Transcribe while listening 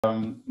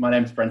My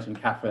name is Brenton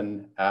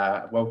Caffin.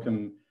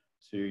 Welcome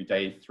to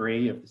day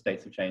 3 of the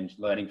States of Change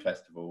Learning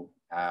Festival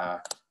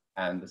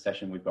and the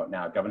session we've got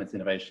now, Governance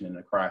Innovation in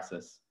a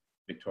Crisis,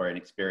 Victorian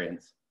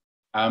Experience.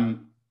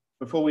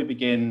 Before we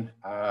begin,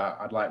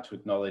 I'd like to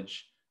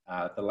acknowledge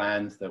the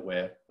lands that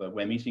we're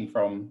meeting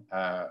from.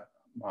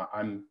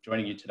 I'm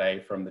joining you today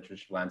from the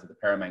traditional lands of the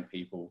Peramang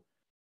people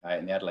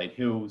in the Adelaide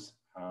Hills.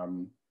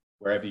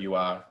 Wherever you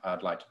are,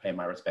 I'd like to pay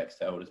my respects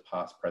to elders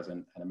past,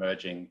 present and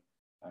emerging,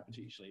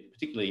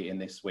 particularly in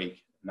this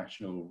week,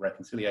 National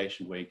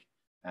Reconciliation Week,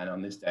 and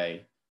on this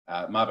day,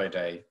 Mabo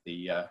Day,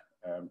 the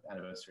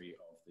anniversary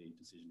of the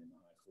decision in the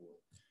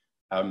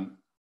High Court.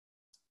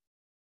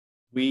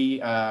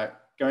 We are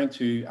going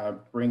to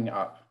bring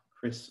up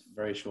Chris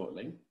very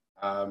shortly,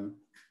 if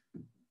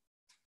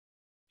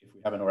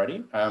we haven't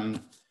already.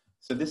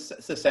 So this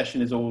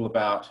session is all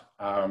about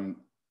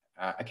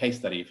a case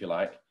study, if you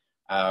like,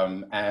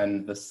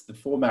 and the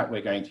format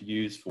we're going to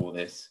use for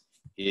this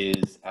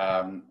is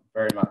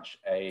very much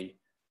an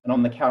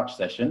on-the-couch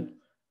session.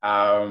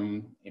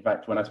 In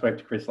fact, when I spoke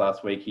to Chris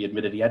last week, he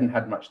admitted he hadn't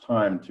had much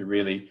time to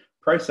really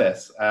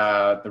process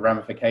the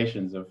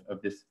ramifications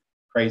of this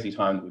crazy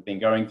time that we've been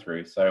going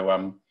through.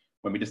 So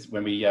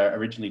when we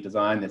originally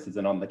designed this as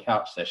an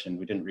on-the-couch session,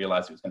 we didn't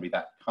realize it was going to be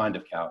that kind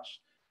of couch.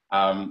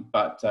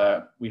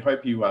 But we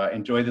hope you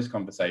enjoy this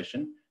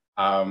conversation.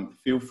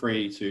 Feel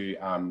free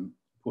to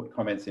put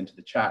comments into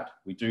the chat.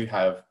 We do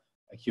have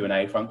a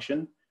Q&A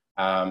function.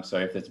 So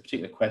if there's a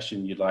particular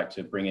question you'd like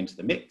to bring into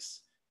the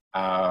mix,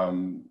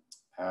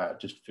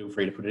 just feel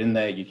free to put it in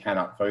there. You can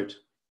upvote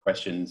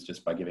questions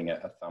just by giving it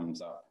a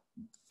thumbs up.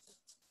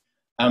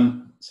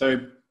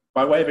 So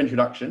by way of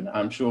introduction,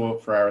 I'm sure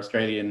for our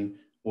Australian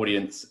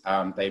audience,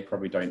 they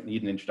probably don't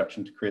need an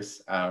introduction to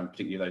Chris,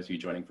 particularly those of you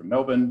joining from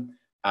Melbourne.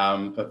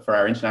 But for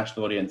our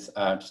international audience,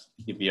 just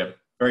to give you a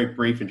very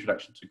brief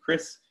introduction to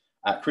Chris.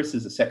 Chris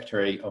is the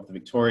Secretary of the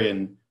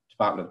Victorian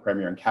Department of the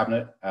Premier and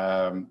Cabinet,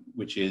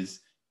 which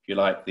is, if you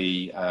like,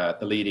 the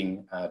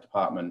leading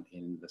department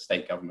in the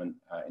state government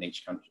in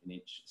each country, in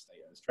each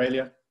state of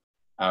Australia.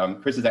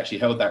 Chris has actually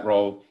held that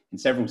role in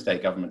several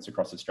state governments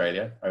across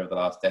Australia over the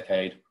last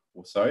decade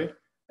or so,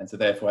 and so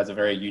therefore has a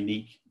very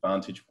unique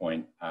vantage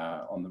point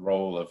on the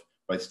role of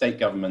both state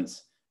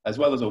governments as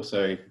well as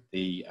also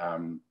the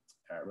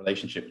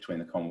relationship between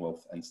the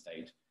Commonwealth and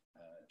state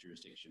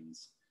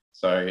jurisdictions.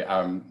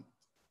 So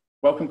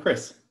welcome,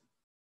 Chris.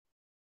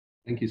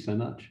 Thank you so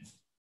much.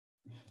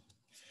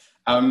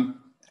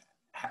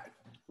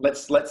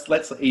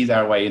 Let's ease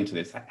our way into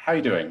this. How are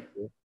you doing?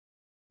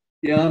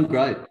 Yeah, I'm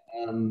great.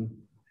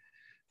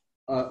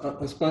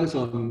 I suppose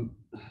I'm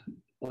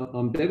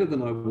better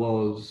than I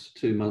was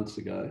 2 months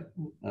ago,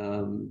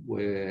 and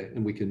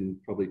we can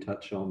probably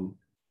touch on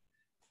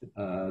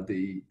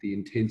the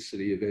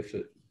intensity of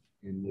effort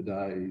in the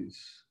days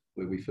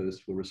where we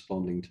first were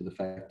responding to the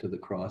fact of the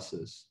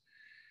crisis.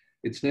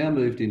 It's now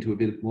moved into a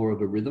bit more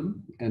of a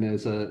rhythm, and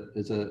as a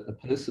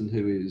person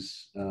who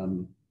is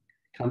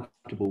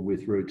comfortable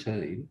with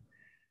routine,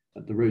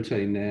 the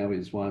routine now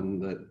is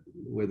one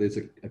where there's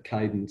a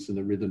cadence and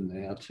a rhythm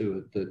now to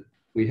it that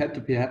we had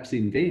to perhaps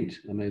invent.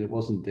 I mean, it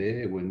wasn't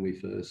there when we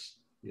first,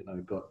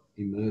 got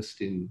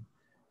immersed in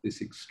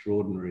this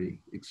extraordinary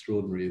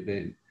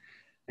event.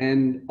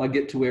 And I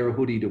get to wear a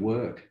hoodie to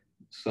work.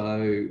 So,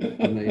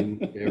 I mean,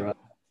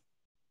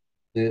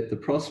 the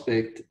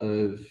prospect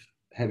of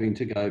having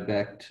to go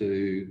back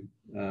to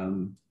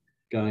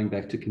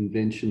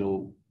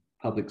conventional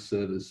public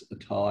service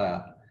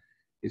attire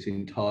is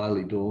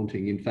entirely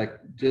daunting. In fact,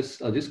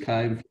 I just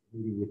came from a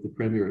meeting with the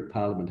Premier at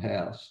Parliament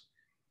House,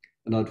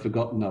 and I'd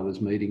forgotten I was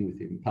meeting with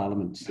him,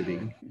 Parliament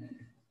sitting,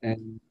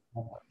 and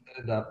I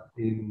turned up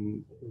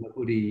in a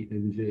hoodie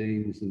and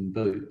jeans and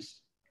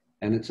boots.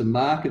 And it's a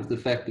mark of the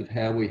fact of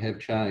how we have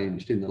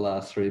changed in the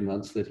last 3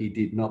 months that he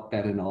did not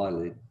bat an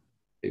eyelid.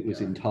 It was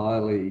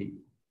entirely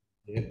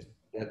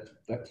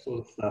that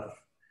sort of stuff.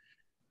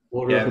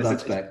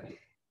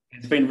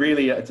 It's been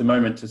really, it's a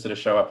moment to sort of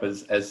show up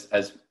as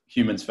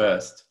humans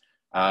first,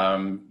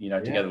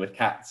 together with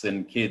cats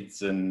and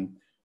kids and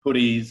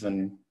hoodies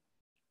and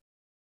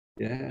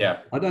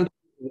I don't.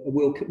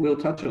 We'll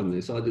touch on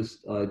this. I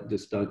just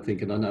don't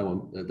think, and I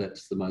know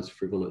that's the most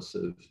frivolous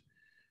of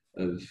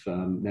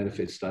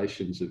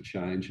manifestations of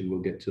change, and we'll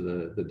get to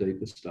the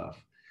deeper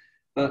stuff.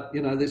 But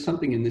there's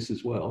something in this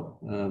as well.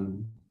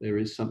 There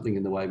is something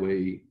in the way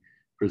we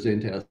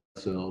present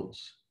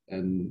ourselves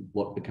and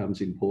what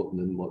becomes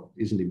important and what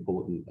isn't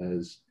important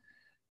as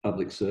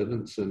public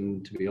servants.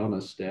 And to be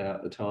honest, our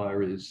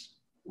attire is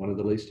one of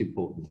the least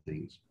important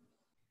things.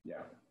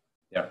 Yeah.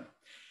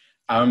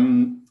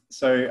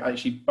 So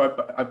actually,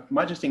 I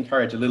might just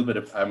encourage a little bit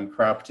of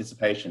crowd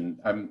participation,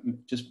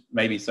 just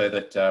maybe so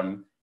that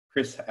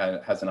Chris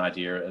has an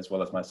idea, as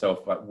well as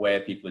myself, like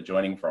where people are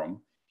joining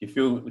from. If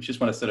we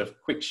just want to sort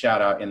of quick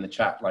shout out in the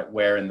chat, like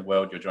where in the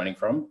world you're joining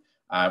from.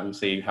 We'll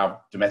see how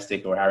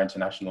domestic or how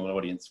international an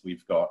audience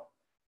we've got,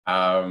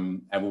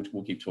 and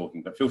we'll keep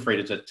talking. But feel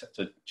free to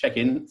check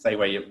in, say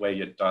where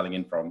you're dialing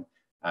in from,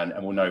 and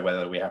we'll know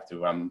whether we have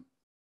to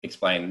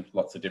explain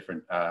lots of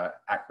different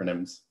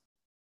acronyms.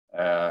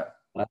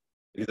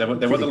 Because there was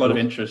a Pretty lot of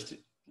cool. interest.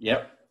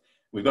 Yep.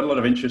 We've got a lot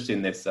of interest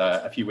in this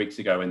a few weeks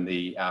ago in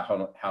the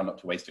How Not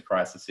to Waste a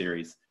Crisis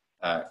series,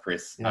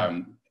 Chris.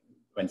 Yeah.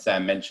 When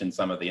Sam mentioned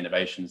some of the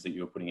innovations that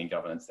you were putting in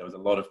governance, there was a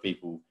lot of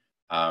people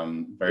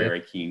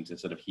very keen to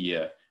sort of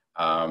hear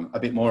a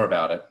bit more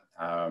about it.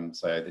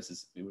 So it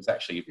was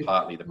actually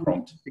partly the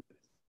prompt.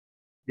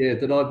 Yeah,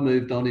 that I've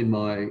moved on in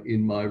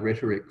my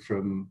rhetoric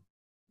from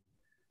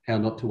how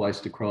not to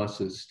waste a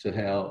crisis to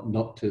how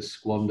not to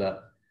squander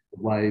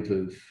a wave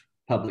of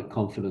public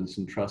confidence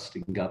and trust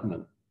in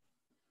government.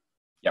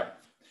 Yep.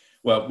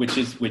 Well, which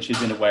is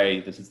in a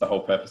way, this is the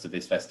whole purpose of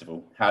this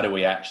festival. How do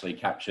we actually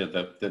capture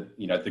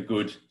the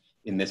good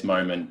in this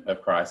moment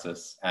of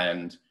crisis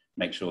and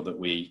make sure that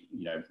we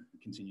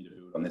continue to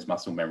build on this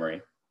muscle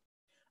memory?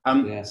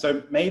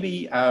 So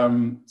maybe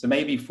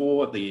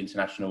for the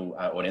international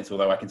audience,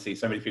 although I can see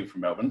so many people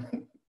from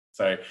Melbourne,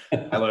 so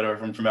hello to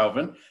everyone from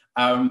Melbourne.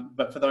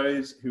 But for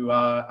those who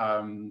are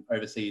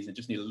overseas and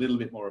just need a little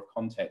bit more of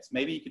context,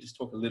 maybe you could just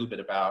talk a little bit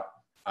about,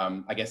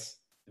 I guess,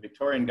 the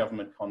Victorian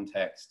government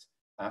context,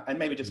 and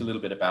maybe just a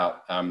little bit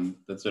about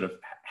the sort of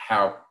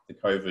how the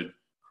COVID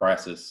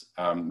crisis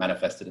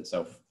manifested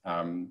itself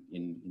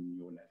in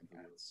your neck of the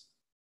woods.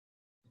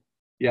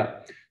 Yeah.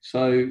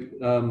 So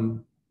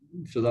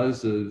for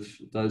those who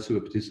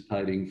are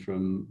participating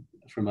from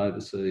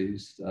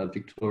overseas,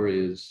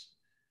 Victoria is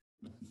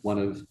one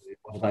of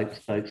 8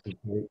 states and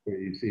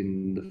territories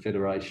in the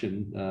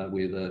Federation.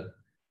 We're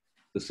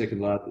the second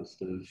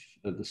largest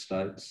of the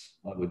states.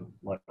 I would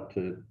like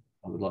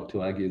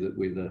to argue that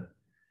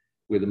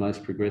we're the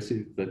most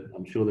progressive, but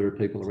I'm sure there are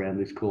people around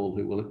this call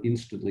who will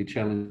instantly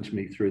challenge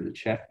me through the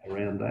chat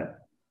around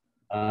that.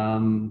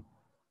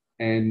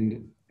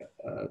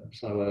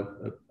 So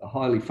a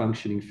highly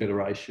functioning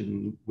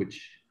federation,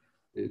 which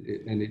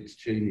and its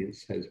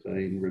genius has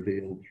been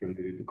revealed through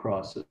the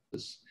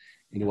crisis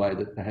in a way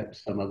that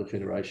perhaps some other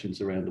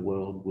federations around the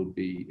world would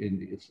be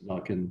envious. And I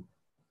can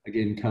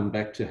again come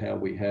back to how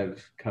we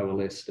have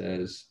coalesced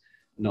as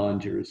 9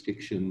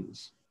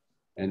 jurisdictions,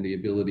 and the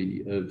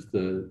ability of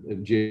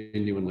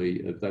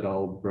that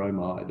old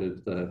bromide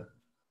of the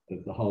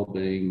whole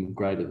being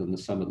greater than the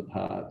sum of the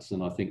parts.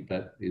 And I think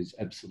that is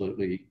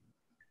absolutely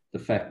the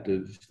fact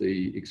of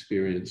the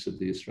experience of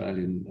the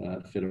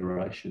Australian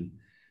Federation.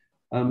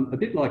 A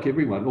bit like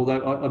everyone,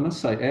 although I must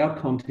say our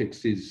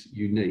context is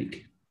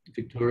unique.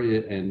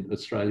 Victoria and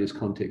Australia's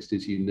context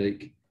is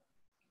unique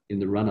in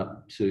the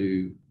run-up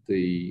to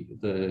the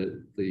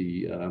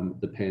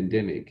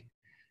pandemic,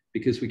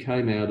 because we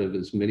came out of,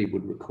 as many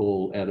would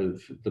recall, out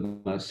of the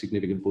most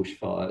significant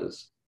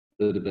bushfires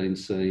that have been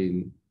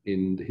seen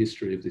in the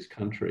history of this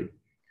country.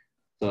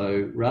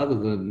 So rather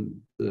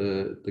than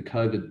the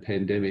COVID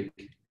pandemic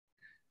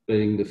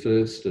being the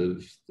first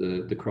of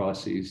the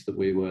crises that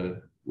we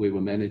were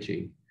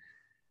managing,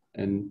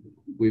 and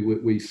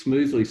we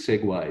smoothly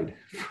segued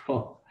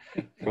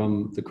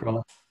from the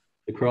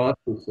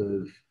crisis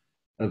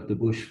of the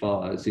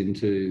bushfires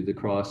into the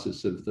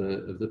crisis of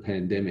the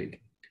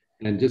pandemic.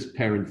 And just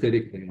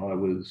parenthetically,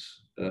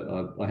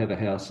 I have a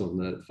house on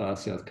the far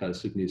south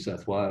coast of New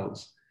South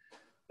Wales,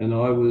 and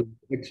I was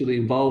actually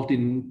involved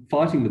in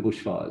fighting the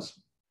bushfires.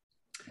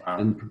 Wow.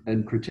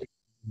 and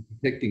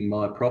protecting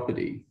my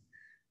property,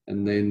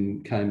 and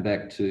then came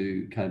back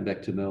to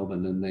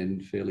Melbourne, and then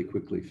fairly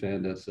quickly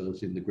found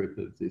ourselves in the grip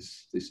of the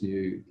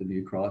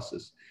new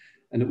crisis.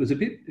 And it was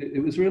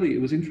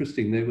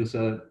interesting. It was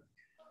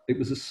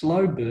a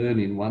slow burn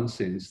in one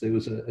sense. There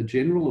was a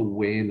general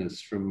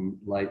awareness from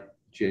late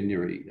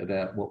January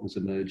about what was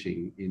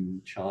emerging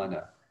in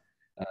China,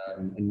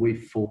 and we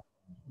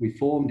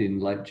formed in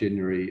late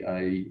January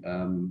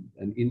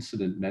an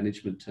incident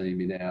management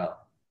team in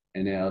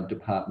our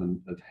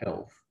Department of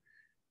Health.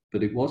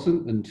 But it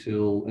wasn't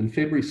until, and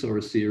February saw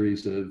a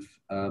series of,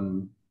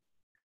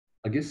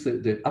 I guess,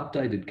 the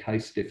updated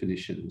case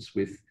definitions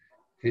with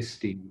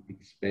testing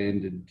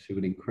expanded to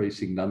an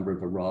increasing number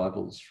of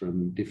arrivals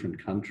from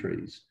different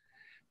countries.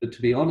 But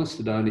to be honest,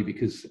 it only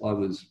because I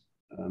was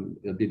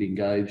a bit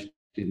engaged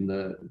in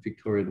the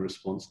Victorian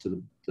response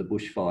to the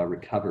bushfire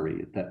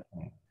recovery at that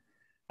point.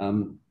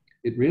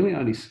 It really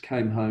only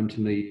came home to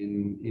me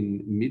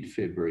in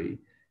mid-February,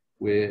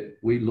 where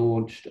we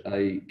launched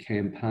a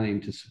campaign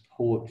to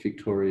support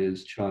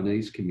Victoria's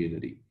Chinese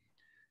community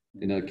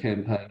in a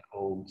campaign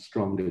called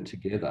Stronger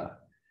Together,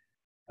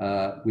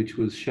 which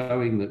was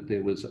showing that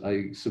there was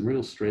some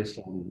real stress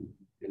on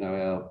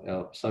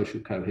our social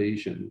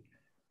cohesion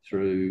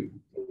through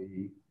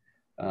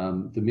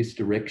the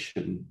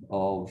misdirection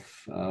of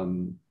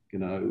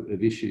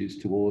issues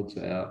towards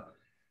our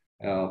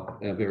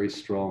very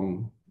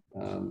strong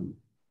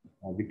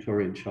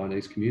Victorian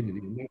Chinese community.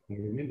 And I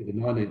remember the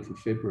 19th of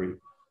February,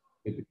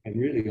 it became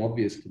really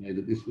obvious to me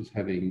that this was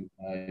having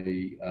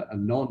a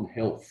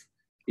non-health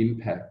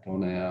impact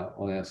on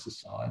our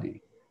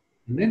society.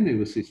 And then there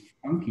was this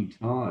funky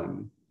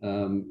time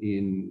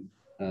in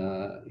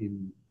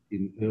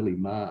early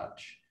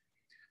March,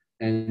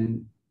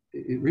 and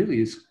it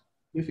really is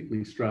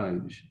perfectly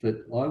strange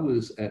that I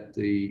was at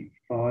the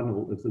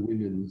final of the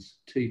Women's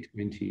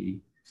T20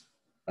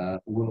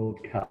 World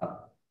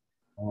Cup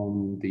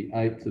on the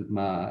 8th of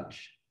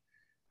March,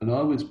 and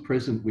I was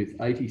present with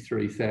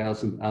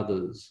 83,000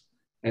 others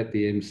at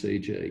the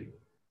MCG.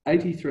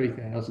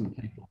 83,000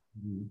 people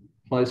in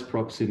close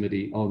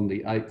proximity on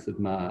the 8th of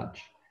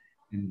March.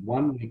 And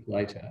 1 week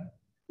later,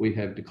 we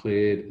have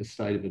declared a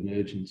state of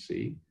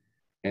emergency,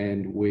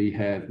 and we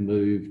have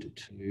moved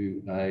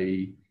to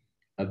a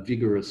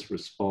vigorous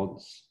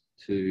response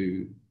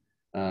to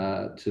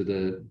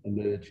the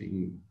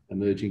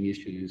emerging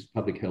issues,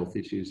 public health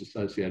issues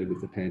associated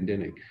with the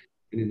pandemic.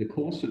 And in the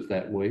course of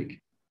that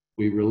week,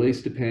 we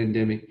released a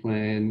pandemic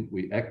plan,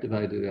 we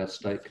activated our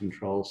state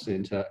control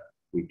centre,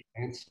 we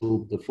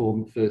cancelled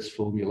the first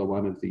Formula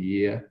One of the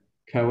year.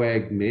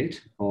 COAG met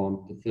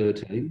on the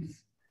 13th,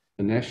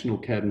 the National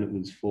Cabinet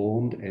was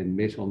formed and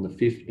met on the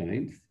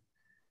 15th,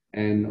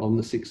 and on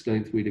the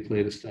 16th we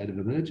declared a state of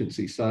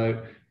emergency.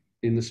 So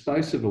in the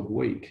space of a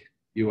week,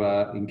 you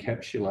are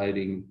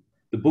encapsulating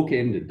the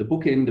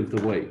bookend of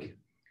the week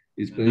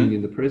is being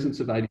in the presence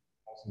of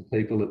 80,000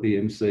 people at the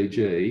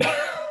MCG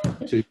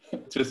to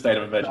a state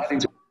of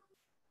emergency.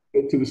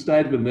 To a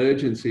state of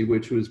emergency,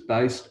 which was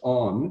based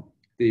on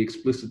the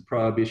explicit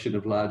prohibition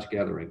of large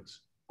gatherings.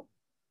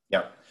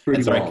 Yeah.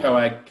 And sorry,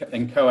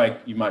 COAG,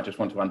 you might just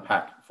want to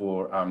unpack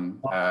for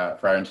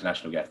our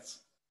international guests.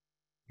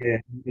 Yeah,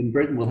 and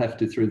Brenton will have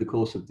to, through the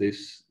course of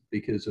this,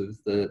 because of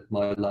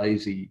my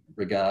lazy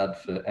regard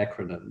for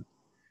acronym,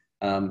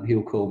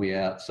 he'll call me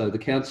out. So the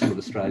Council of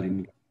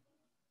Australian...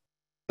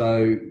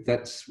 So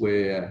that's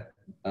where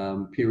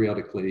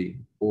periodically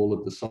all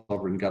of the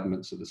sovereign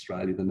governments of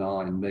Australia, the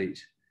 9,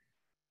 meet,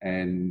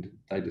 and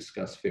they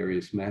discuss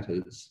various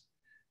matters.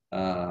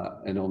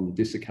 And on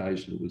this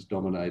occasion, it was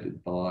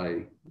dominated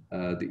by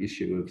the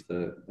issue of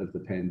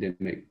the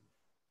pandemic,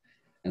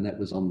 and that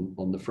was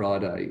on the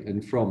Friday.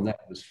 And from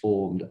that was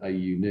formed a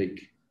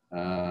unique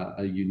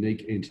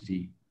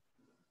entity,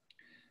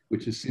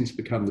 which has since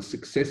become the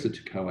successor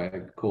to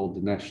COAG, called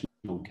the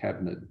National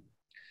Cabinet.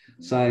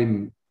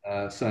 Same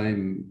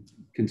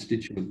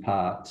constituent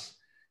parts,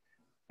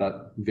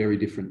 but very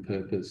different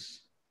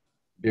purpose,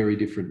 very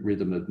different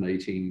rhythm of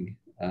meeting,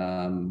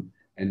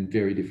 and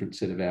very different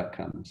set of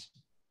outcomes.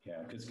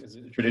 Yeah, because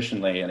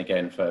traditionally, and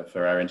again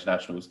for our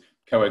internationals,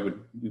 COAG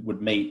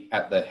would meet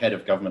at the head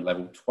of government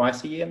level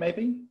twice a year,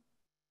 maybe?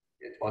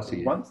 Yeah, twice a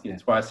year.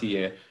 Twice a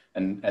year,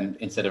 and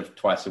instead of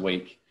twice a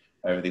week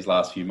over these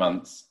last few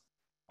months.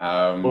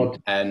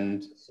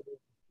 And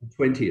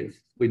 20th.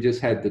 We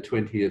just had the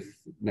 20th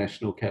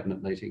National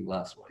Cabinet meeting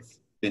last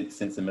week.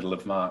 Since the middle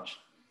of March.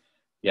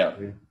 Yeah.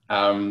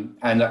 And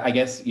I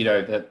guess, you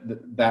know,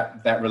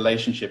 that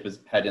relationship has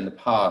had in the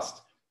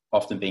past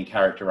often been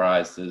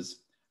characterized as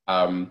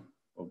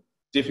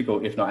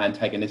difficult, if not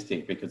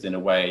antagonistic, because in a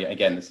way,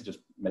 again, this is just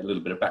a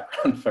little bit of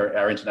background for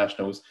our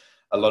internationals,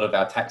 a lot of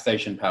our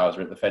taxation powers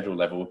are at the federal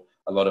level,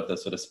 a lot of the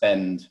sort of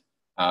spend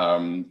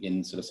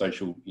in sort of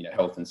social, you know,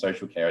 health and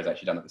social care is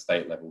actually done at the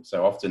state level.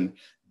 So often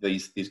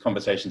these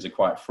conversations are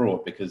quite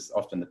fraught because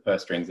often the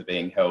purse strings are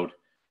being held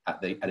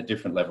at a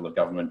different level of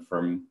government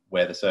from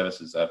where the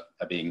services are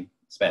being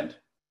spent.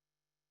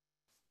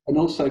 And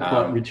also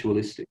quite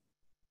ritualistic.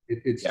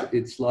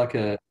 It's like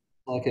a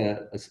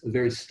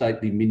very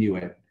stately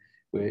minuet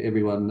where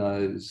everyone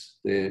knows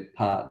their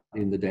part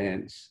in the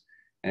dance,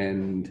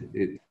 and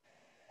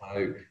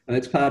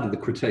it's part of the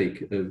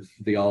critique of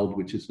the old,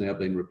 which has now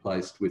been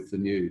replaced with the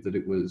new. That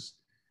it was.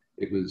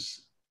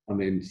 I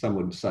mean, some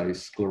would say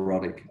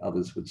sclerotic,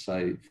 others would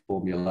say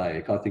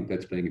formulaic. I think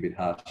that's being a bit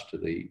harsh to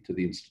the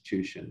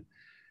institution,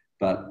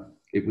 but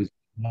it was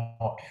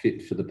not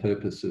fit for the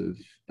purpose of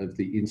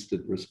the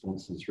instant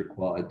responses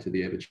required to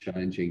the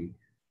ever-changing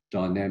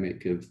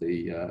dynamic of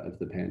the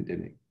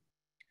pandemic.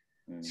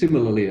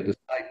 Similarly, at the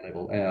state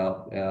level, I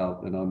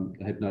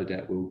have no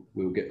doubt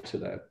we'll get to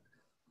that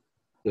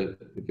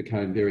it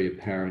became very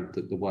apparent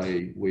that the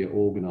way we were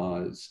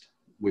organised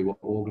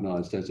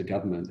as a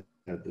government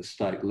at the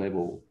state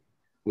level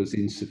was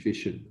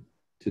insufficient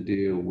to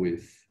deal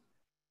with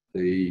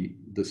the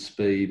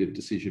speed of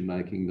decision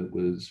making that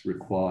was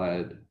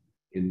required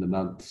in the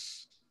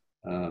months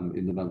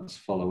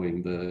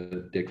following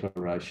the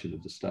declaration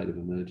of the state of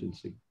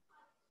emergency.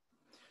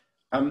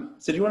 So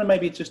do you want to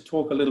maybe just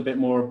talk a little bit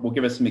more, or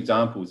give us some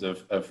examples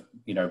of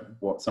you know,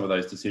 what some of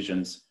those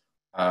decisions,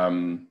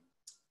 you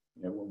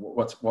know,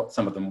 what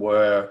some of them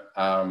were,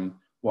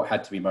 what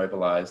had to be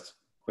mobilised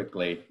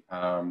quickly?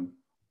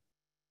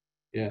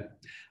 Yeah,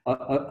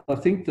 I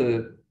think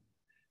the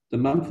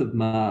month of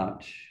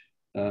March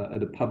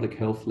at a public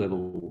health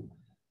level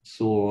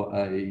saw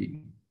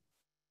in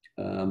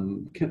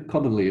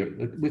common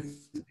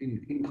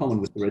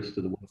with the rest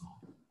of the world,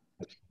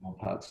 more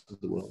parts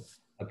of the world,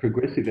 a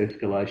progressive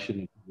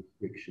escalation of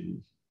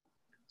restrictions.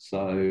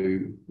 So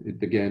it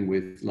began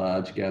with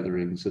large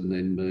gatherings and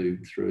then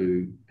moved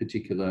through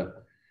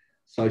particular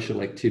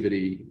social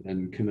activity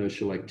and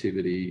commercial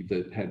activity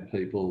that had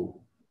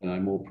people, you know,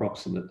 more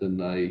proximate than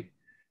they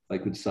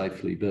could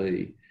safely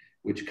be,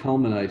 which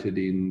culminated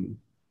in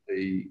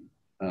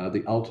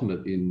the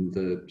ultimate in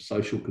the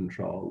social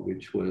control,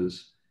 which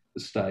was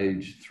the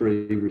stage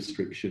 3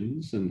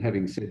 restrictions. And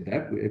having said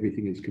that,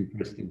 everything is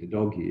compressed into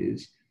dog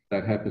years.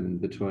 That happened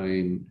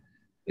between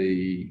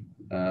the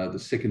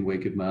second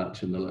week of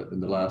March and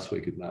the last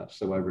week of March,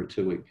 so over a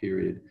 2-week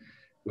period,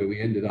 where we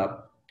ended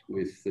up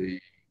with the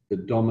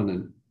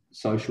dominant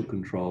social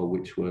control,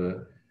 which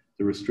were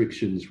the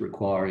restrictions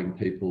requiring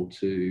people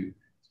to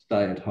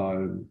stay at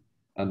home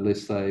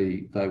unless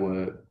they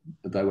were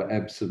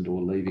absent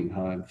or leaving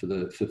home for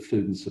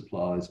food and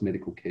supplies,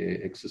 medical care,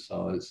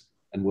 exercise,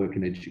 and work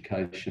and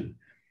education.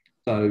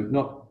 So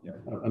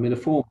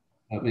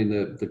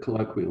the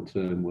colloquial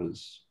term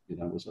was I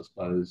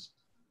suppose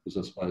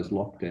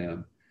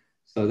lockdown.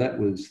 So that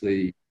was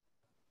the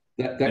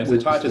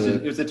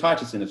it was the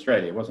tightest in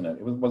Australia, wasn't it?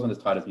 It wasn't as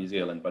tight as New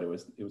Zealand, but it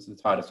was the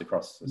tightest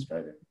across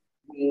Australia.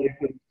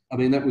 I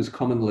mean, that was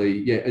commonly,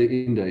 yeah,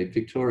 indeed.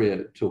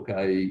 Victoria took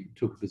a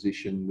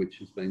position which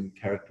has been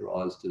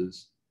characterised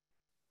as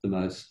the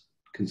most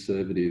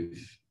conservative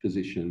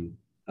position,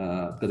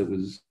 but it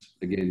was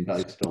again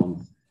based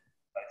on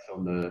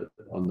the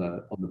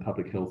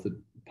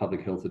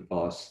public health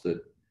advice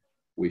that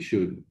we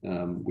should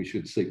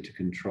seek to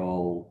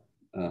control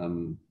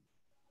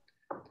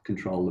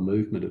the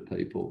movement of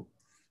people,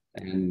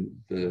 and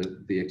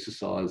the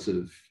exercise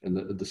of and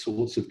the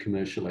sorts of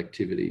commercial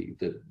activity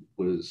that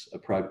was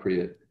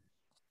appropriate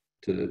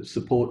to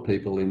support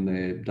people in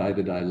their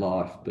day-to-day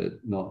life, but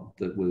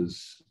that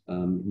was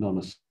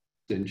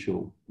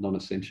non-essential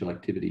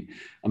activity.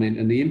 I mean,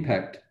 and the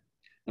impact.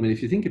 I mean,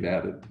 if you think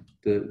about it,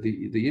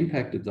 the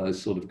impact of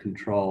those sort of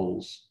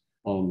controls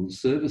on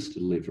service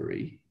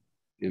delivery,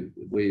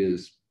 we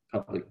as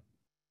public,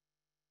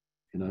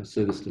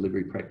 service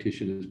delivery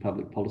practitioners,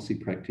 public policy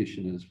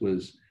practitioners,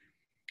 was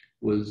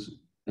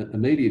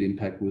immediate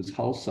impact was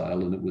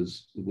wholesale, and it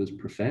was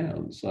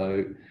profound.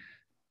 So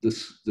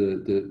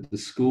the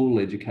school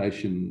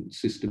education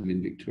system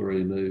in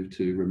Victoria moved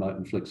to remote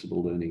and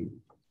flexible learning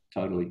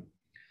totally.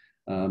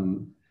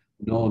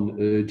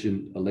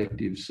 Non-urgent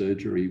elective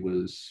surgery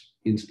was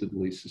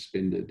instantly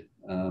suspended.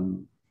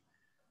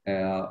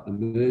 Our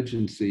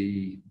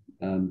emergency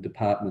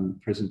department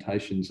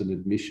presentations and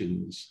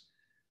admissions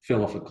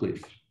fell off a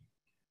cliff.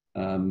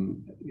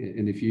 And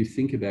if you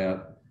think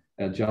about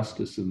our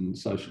justice and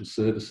social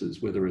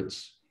services, whether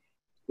it's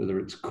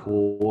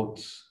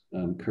courts,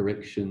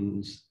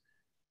 corrections,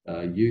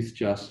 youth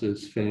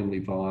justice, family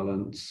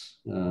violence,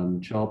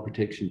 child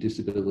protection,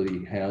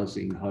 disability,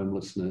 housing,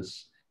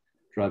 homelessness,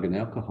 drug and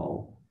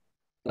alcohol,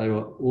 they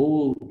were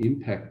all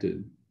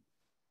impacted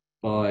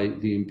by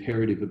the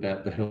imperative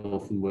about the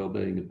health and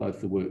well-being of both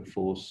the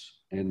workforce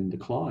and the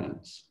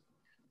clients.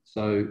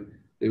 So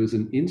there was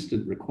an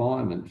instant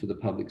requirement for the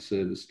public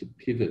service to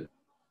pivot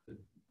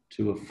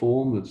to a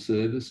form of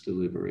service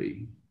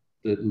delivery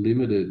that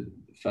limited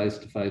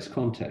face-to-face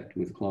contact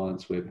with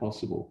clients where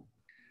possible.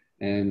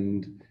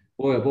 And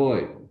boy, oh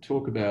boy,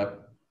 talk about,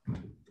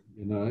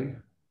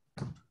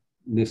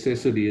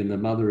 necessity and the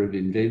mother of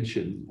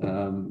invention,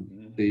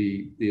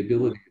 the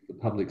ability of the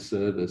public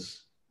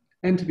service,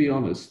 and to be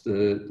honest,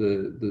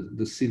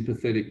 the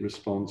sympathetic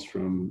response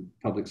from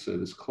public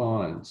service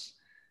clients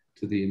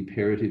to the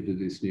imperative of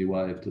this new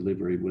way of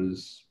delivery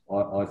was,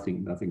 I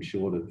think, nothing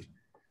short of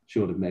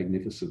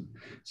magnificent.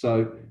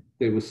 So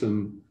there was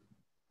some,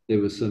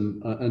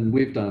 and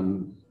we've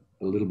done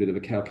a little bit of a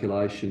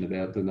calculation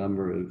about the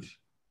number of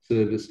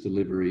service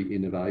delivery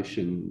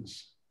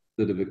innovations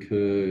that have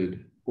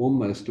occurred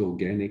almost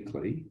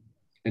organically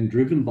and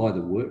driven by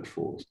the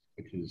workforce,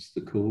 which is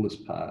the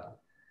coolest part.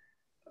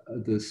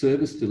 The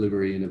service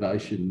delivery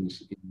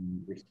innovations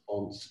in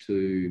response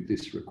to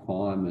this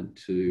requirement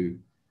to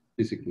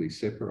physically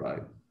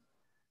separate,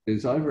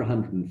 there's over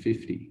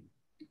 150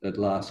 at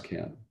last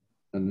count.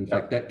 And in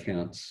fact, that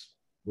counts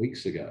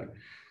weeks ago.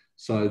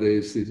 So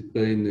there's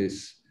been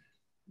this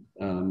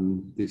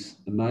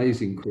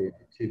amazing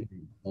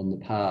creativity on the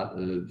part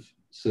of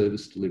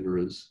service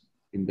deliverers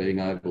in being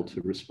able to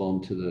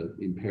respond to the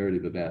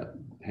imperative about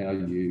how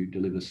you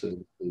deliver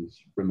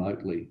services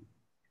remotely.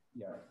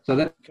 Yeah. So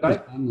that.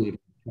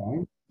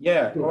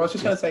 Yeah. Well, I was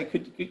just going to say,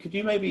 could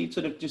you maybe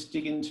sort of just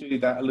dig into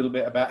that a little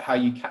bit about how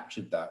you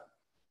captured that?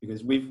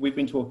 Because we've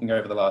been talking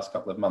over the last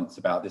couple of months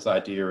about this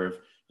idea of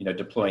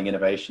deploying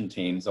innovation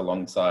teams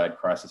alongside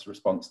crisis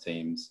response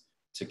teams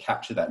to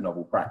capture that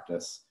novel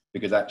practice.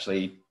 Because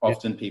actually,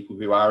 often people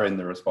who are in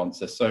the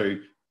response are so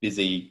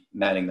busy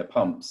manning the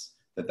pumps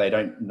that they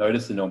don't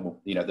notice the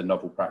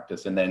novel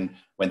practice, and then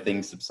when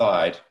things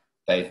subside,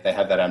 they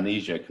have that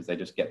amnesia because they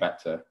just get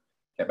back to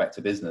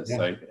business. Yeah.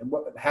 So,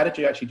 how did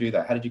you actually do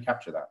that? How did you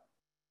capture that?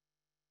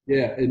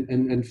 Yeah,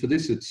 and for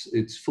this,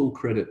 it's full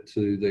credit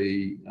to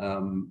the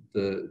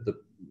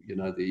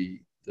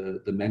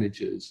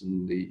managers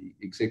and the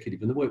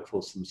executive and the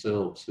workforce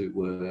themselves who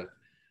were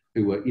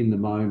in the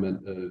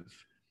moment of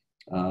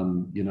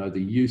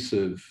the use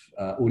of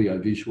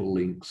audio-visual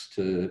links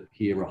to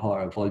hear a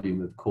higher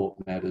volume of court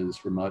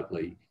matters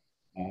remotely,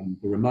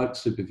 the remote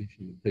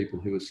supervision of people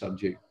who are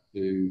subject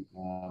to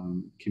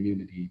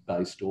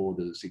community-based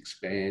orders,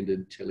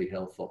 expanded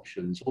telehealth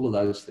options, all of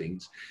those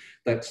things.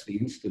 That's the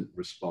instant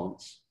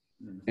response.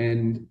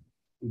 And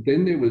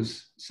then there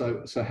was,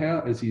 so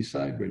how, as you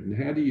say, Brendan,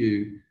 how do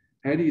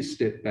you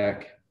step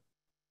back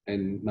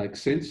and make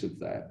sense of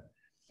that?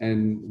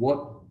 And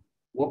what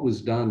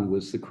was done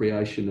was the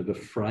creation of a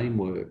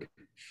framework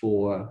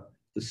for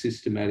the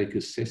systematic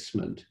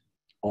assessment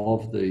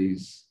of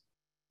these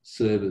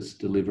service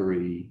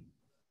delivery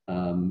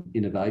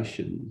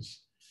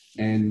innovations,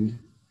 and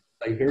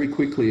they very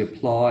quickly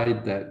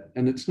applied that.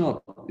 And it's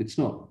not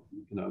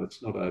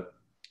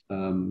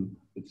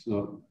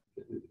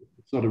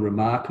a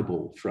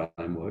remarkable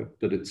framework,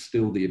 but it's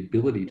still the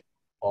ability to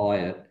apply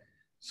it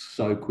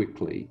so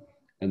quickly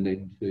and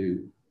then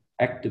to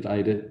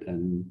activate it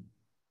and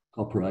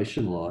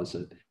operationalise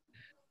it.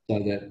 So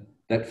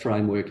that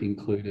framework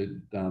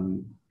included,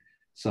 and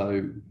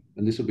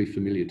this will be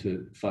familiar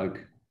to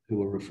folk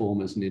who are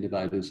reformers and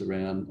innovators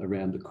around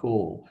the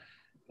call.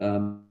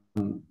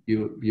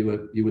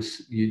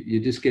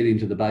 You just get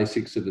into the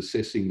basics of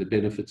assessing the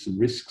benefits and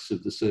risks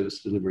of the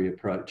service delivery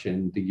approach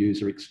and the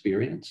user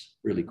experience,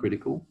 really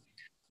critical.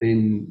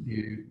 Then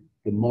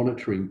the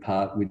monitoring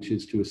part, which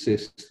is to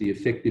assess the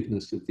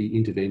effectiveness of the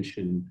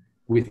intervention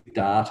with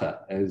data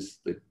as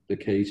the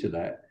key to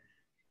that.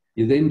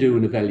 You then do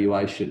an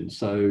evaluation.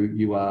 So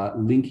you are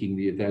linking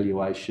the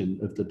evaluation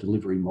of the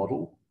delivery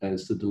model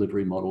as the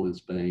delivery model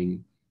is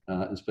being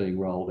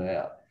rolled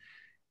out.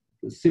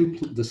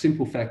 The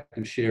simple fact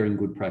of sharing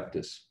good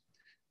practice.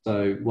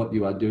 So what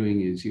you are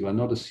doing is you are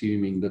not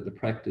assuming that the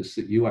practice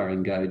that you are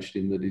engaged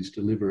in that is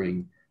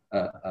delivering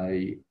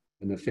an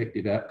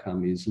effective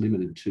outcome is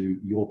limited to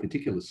your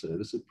particular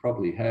service. It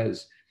probably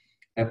has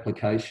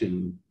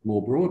application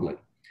more broadly.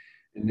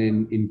 And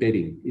then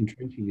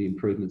entrenching the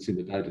improvements in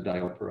the day-to-day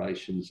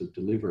operations of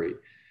delivery.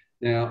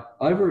 Now,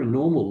 over a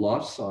normal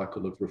life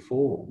cycle of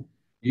reform,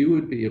 you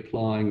would be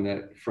applying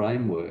that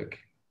framework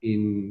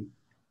in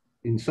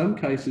some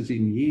cases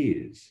in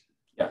years.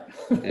 Yeah,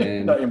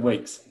 and not in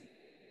weeks.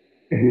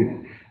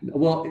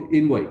 Well,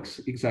 in weeks,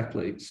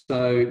 exactly.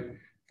 So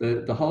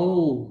the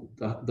whole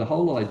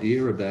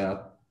idea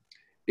about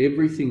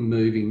everything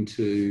moving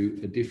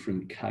to a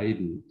different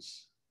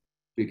cadence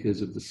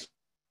because of the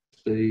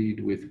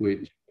speed with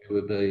which we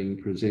were being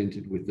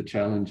presented with the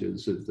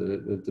challenges of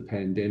the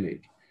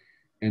pandemic,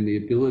 and the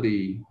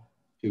ability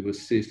to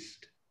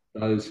assist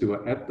those who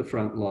are at the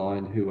front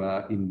line, who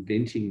are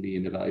inventing the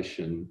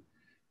innovation,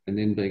 and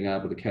then being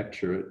able to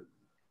capture it,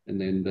 and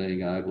then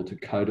being able to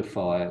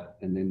codify it,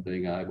 and then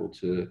being able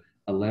to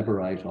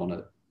elaborate on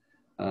it,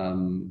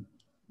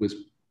 was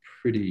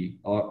pretty,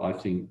 I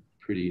think,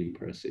 pretty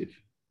impressive.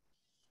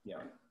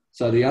 Yeah.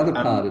 So the other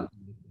part of...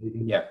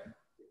 Yeah.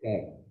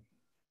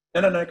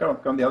 No, go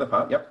on the other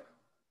part, yep.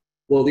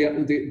 Well,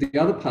 the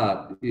other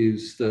part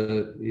is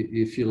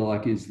if you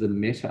like, is the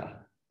meta.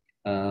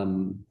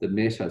 The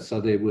meta.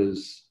 So there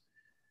was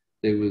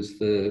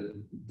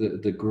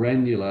the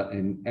granular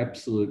and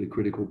absolutely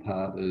critical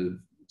part of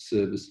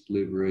service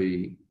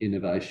delivery,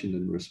 innovation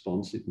and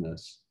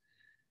responsiveness.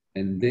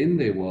 And then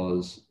there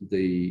was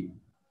the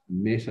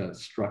meta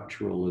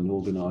structural and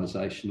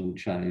organisational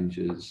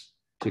changes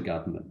to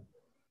government.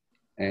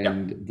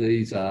 And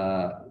these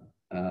are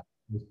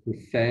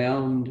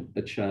profound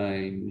a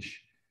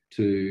change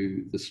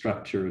to the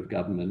structure of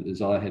government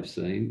as I have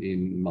seen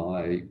in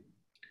my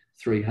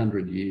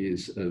 300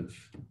 years of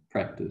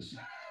practice.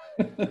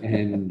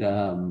 And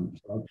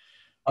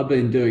I've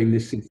been doing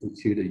this since the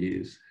Tudor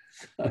years.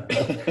 So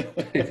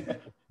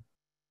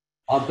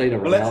I've been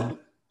around. Well,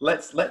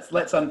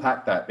 let's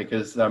unpack that,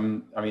 because I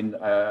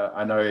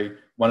know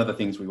one of the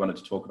things we wanted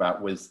to talk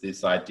about was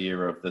this idea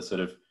of the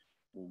sort of,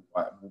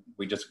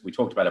 we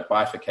talked about a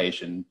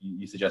bifurcation.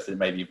 You suggested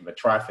maybe even a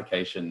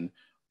trifurcation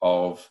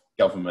of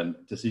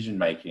government decision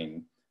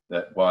making,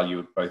 that while you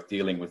were both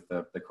dealing with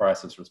the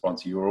crisis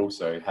response, you were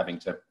also having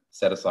to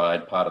set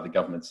aside part of the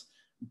government's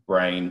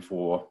brain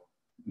for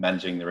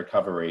managing the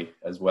recovery,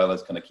 as well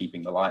as kind of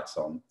keeping the lights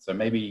on. So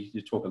maybe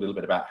you talk a little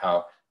bit about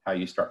how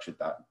you structured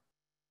that.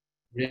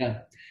 Yeah,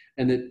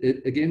 and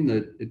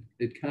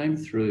it came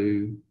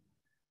through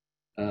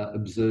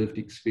observed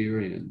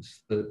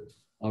experience. That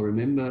I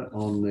remember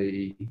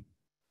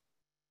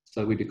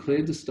so we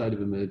declared the state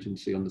of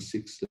emergency on the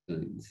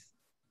 16th,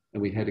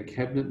 and we had a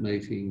cabinet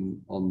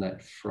meeting on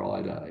that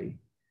Friday.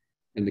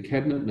 And the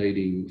cabinet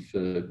meeting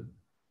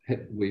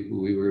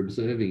we were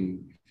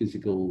observing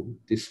physical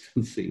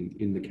distancing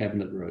in the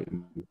cabinet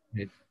room.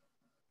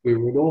 We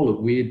were at all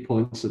at weird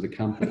points of the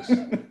compass,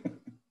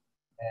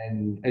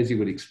 and as you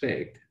would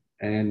expect,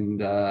 and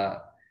then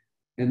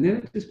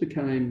it just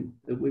became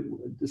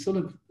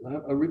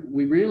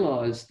we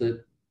realised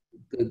that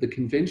the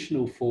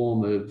conventional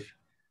form of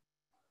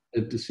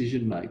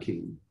decision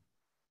making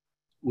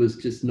was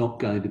just not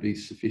going to be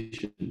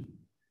sufficient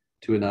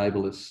to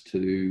enable us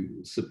to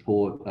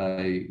support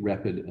a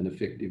rapid and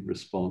effective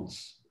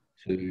response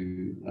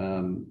to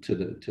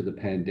the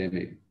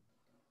pandemic.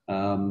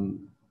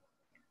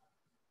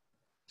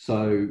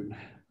 So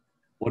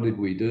what did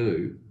we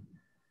do?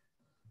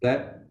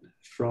 That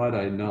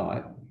Friday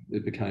night,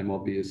 it became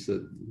obvious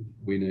that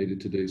we needed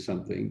to do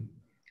something.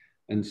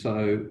 And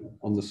so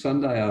on the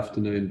Sunday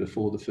afternoon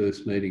before the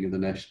first meeting of the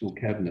National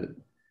Cabinet,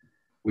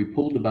 we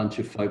pulled a bunch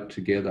of folk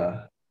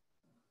together,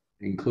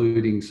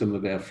 including some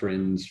of our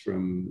friends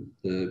from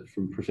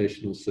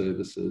professional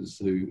services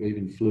who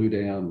even flew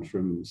down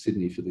from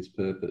Sydney for this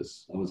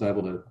purpose. I was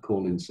able to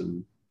call in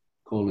some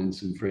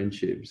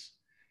friendships,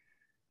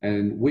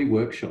 and we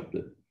workshopped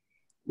it.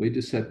 We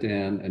just sat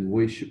down and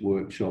we should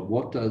workshop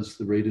what does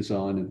the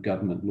redesign of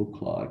government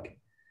look like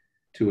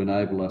to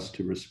enable us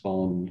to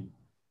respond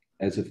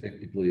as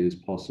effectively as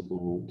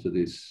possible to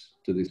this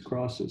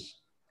crisis.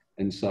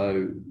 And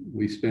so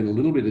we spent a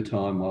little bit of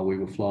time while we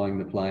were flying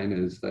the plane,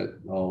 as that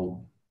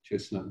old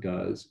chestnut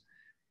goes.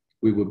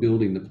 We were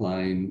building the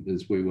plane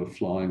as we were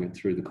flying it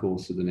through the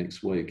course of the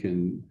next week.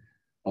 And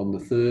on the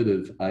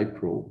 3rd of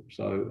April,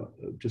 so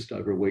just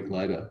over a week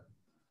later,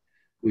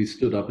 we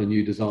stood up a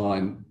new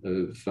design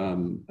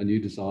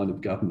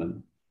of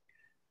government.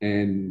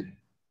 And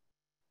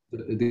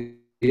the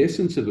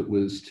essence of it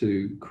was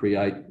to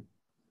create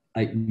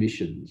 8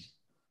 missions,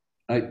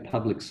 8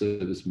 public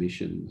service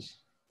missions.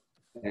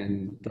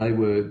 And they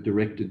were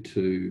directed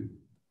to,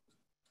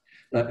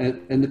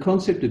 and the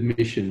concept of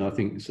mission, I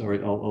think,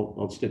 sorry,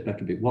 I'll step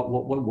back a bit.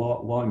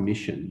 Why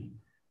mission?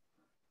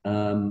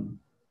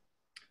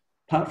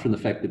 Apart from the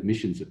fact that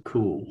missions are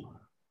cool,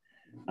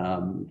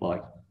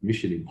 like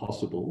Mission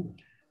Impossible,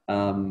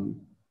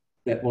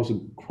 that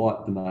wasn't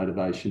quite the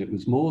motivation. It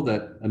was more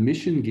that a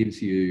mission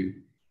gives you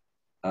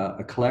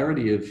a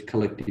clarity of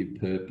collective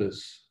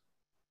purpose.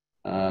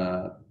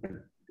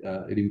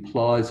 It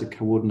implies a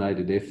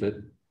coordinated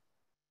effort.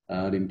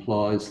 It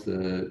implies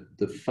the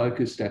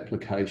focused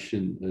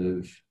application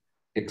of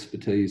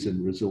expertise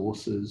and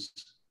resources.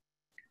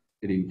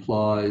 It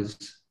implies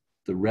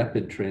the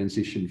rapid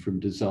transition from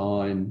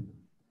design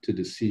to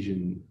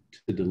decision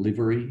to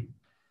delivery.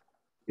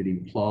 It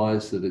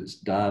implies that it's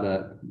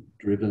data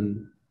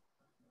driven,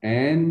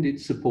 and it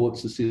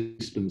supports a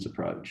systems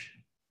approach,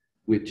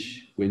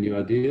 which when you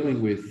are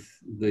dealing with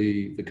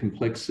the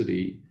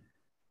complexity,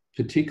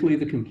 particularly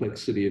the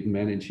complexity of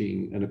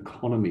managing an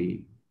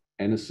economy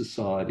and a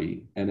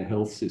society and a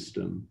health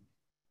system,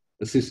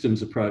 a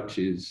systems approach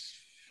is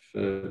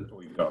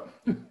all you've got.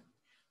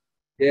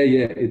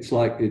 It's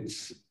like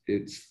it's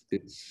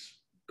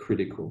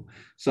critical.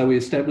 So we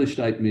established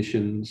 8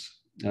 missions,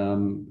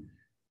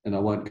 and I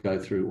won't go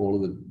through all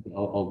of them.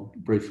 I'll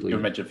briefly.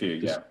 You'll mention a few,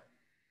 yeah.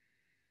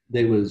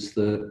 There was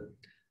the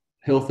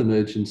health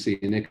emergency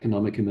and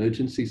economic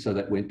emergency, so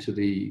that went to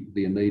the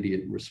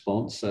immediate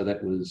response. So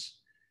that was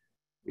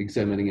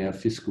examining our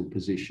fiscal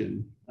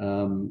position.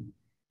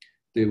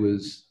 There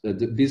was the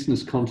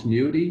business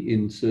continuity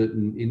in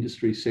certain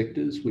industry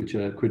sectors, which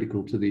are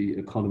critical to the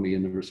economy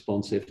and the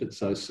response effort,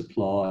 so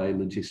supply,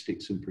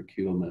 logistics and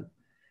procurement.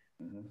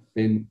 Mm-hmm.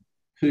 Then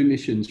 2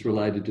 missions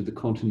related to the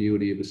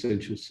continuity of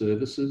essential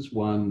services.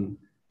 1,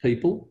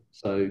 people,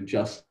 so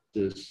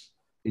justice,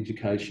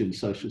 education,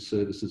 social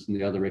services, and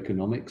the other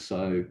economics,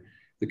 so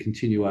the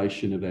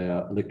continuation of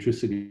our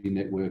electricity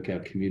network, our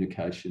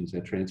communications, our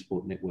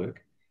transport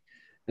network.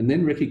 And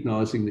then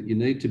recognising that you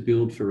need to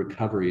build for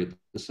recovery at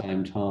the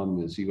same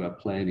time as you are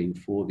planning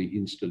for the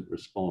instant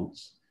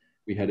response.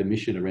 We had a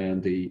mission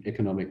around the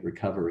economic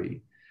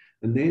recovery.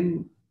 And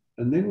then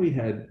we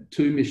had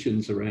 2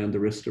 missions around the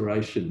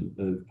restoration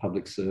of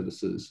public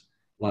services,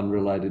 one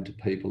related to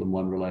people and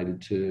one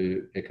related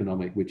to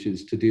economic, which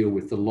is to deal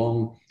with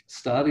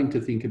starting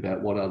to think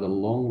about what are the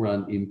long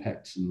run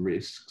impacts and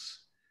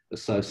risks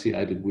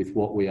associated with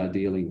what we are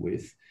dealing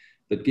with,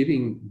 but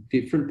giving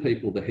different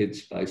people the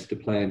headspace to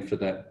plan for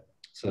that,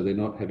 so they're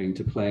not having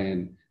to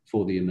plan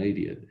for the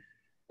immediate.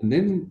 And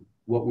then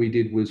what we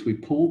did was we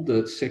pulled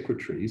the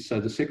secretaries,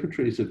 so the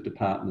secretaries of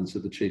departments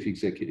are the chief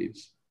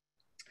executives.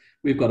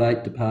 We've got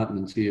 8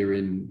 departments here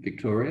in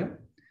Victoria,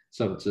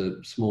 so it's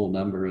a small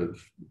number of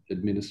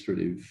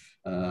administrative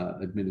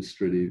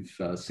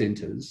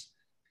centres.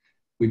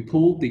 We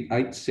pulled the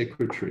 8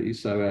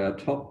 secretaries, so our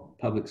top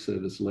public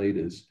service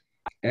leaders,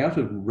 out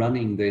of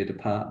running their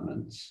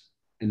departments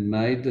and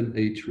made them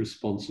each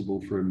responsible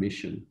for a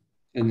mission,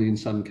 and in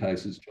some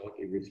cases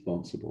jointly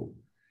responsible.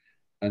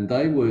 And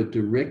they were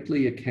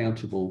directly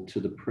accountable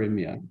to the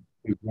Premier,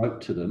 who wrote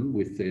to them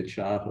with their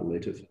charter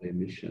letter for their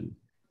mission,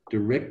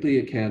 directly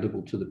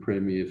accountable to the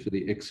Premier for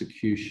the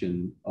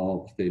execution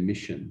of their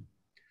mission.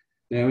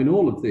 Now, in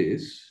all of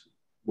this,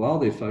 while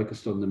they're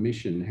focused on the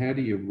mission, how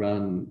do you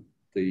run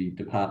the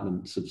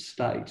departments of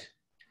state?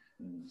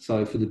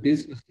 So for the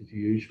business as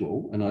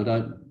usual, and I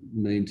don't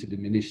mean to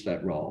diminish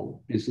that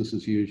role, business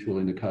as usual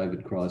in a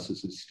COVID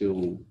crisis is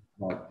still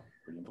like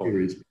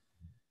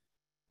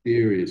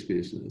serious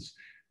business.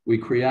 We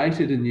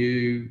created a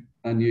new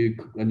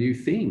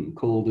thing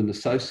called an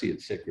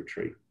associate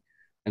secretary,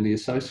 and the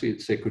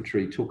associate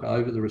secretary took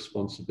over the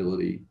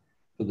responsibility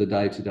for the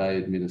day-to-day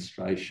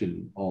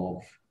administration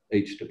of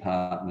each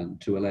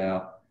department to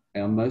allow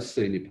our most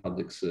senior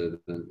public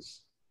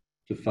servants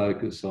to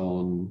focus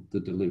on the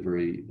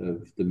delivery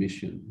of the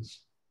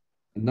missions.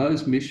 And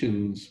those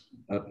missions,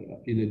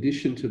 in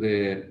addition to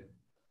the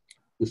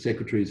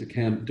Secretary's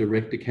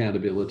direct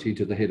accountability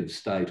to the head of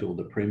state or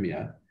the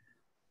Premier,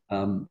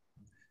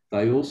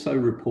 they also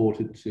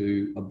reported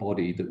to a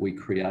body that we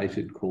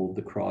created called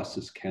the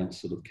Crisis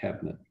Council of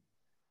Cabinet.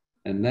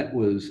 And that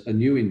was a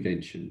new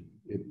invention.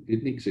 It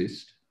didn't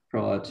exist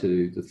prior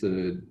to the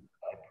 3rd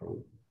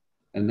April.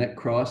 And that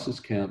Crisis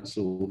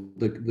Council,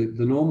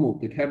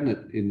 the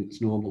Cabinet in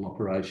its normal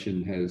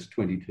operation has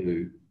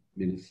 22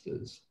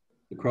 ministers.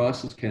 The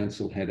Crisis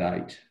Council had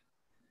 8.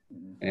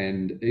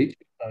 And each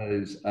of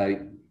those 8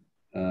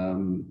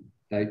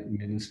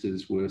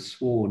 ministers were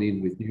sworn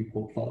in with new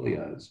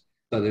portfolios.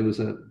 So there was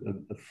a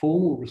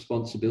formal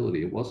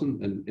responsibility. It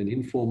wasn't an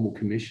informal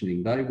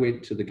commissioning. They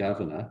went to the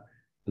governor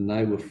and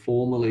they were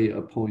formally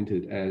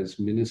appointed as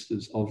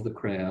ministers of the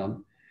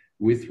Crown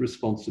with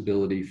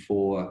responsibility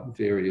for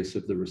various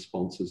of the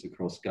responses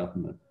across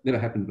government. Never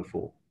happened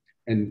before.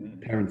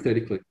 And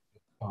parenthetically,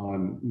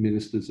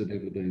 ministers had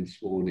ever been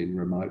sworn in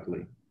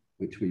remotely,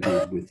 which we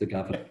did with the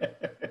governor.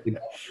 The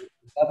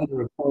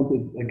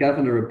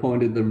governor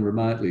appointed them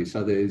remotely,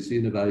 so there's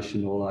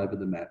innovation all over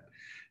the map.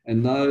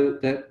 And though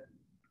that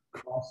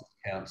Crisis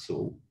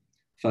Council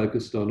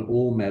focused on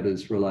all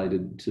matters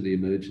related to the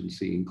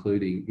emergency,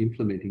 including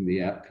implementing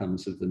the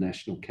outcomes of the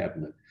National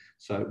Cabinet.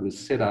 So it was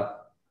set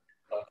up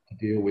to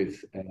deal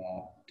with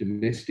our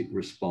domestic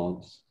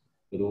response,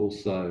 but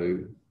also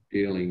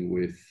dealing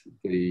with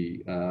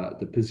the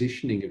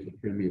positioning of the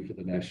Premier for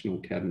the National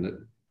Cabinet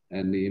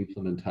and the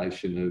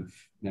implementation of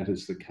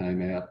matters that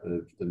came out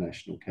of the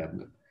National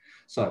Cabinet.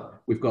 So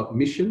we've got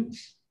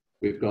missions,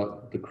 we've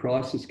got the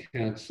Crisis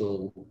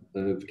Council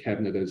of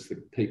Cabinet as the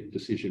peak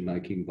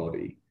decision-making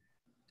body.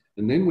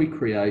 And then we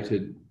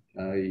created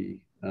and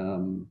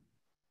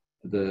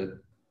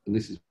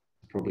this is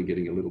probably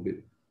getting a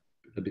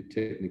bit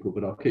technical,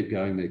 but I'll keep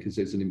going there because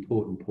there's an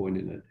important point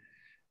in it.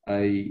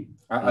 I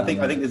think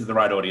this is the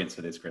right audience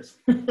for this, Chris.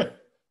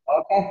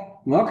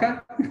 Okay.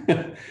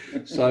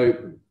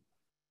 So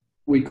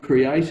we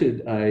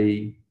created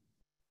a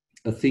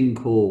thing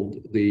called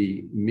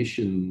the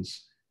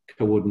Missions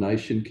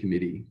Coordination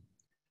Committee.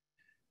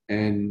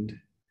 And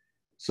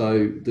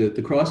so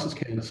the Crisis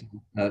Council,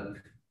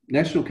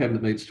 National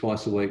Cabinet meets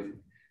twice a week.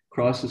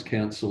 Crisis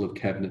Council of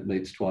Cabinet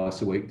meets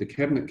twice a week. The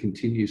Cabinet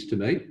continues to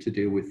meet to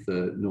deal with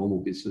the normal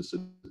business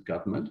of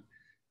government,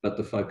 but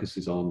the focus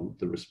is on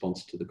the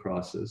response to the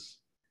crisis.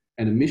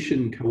 And a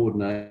mission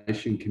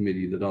coordination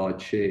committee that I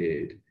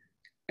chaired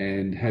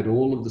and had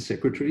all of the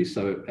secretaries,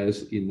 so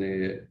as in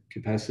their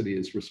capacity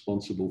as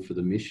responsible for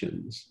the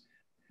missions.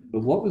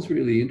 But what was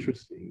really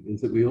interesting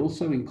is that we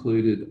also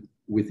included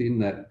within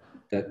that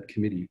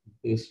committee, for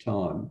the first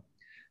time,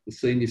 the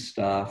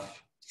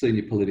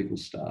senior political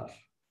staff.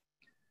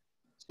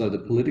 So the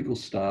political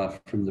staff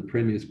from the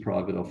Premier's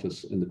private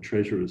office and the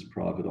Treasurer's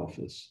private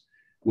office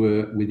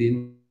were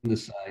within the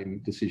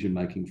same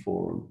decision-making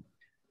forum.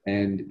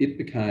 And it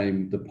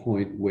became the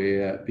point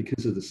where,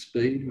 because of the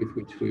speed with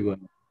which we were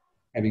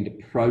having to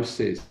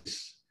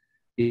process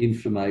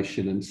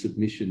information and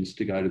submissions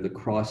to go to the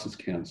Crisis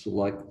Council,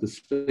 like the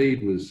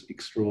speed was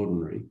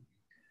extraordinary.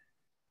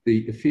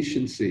 The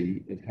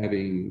efficiency of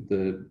having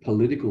the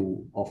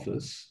political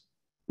office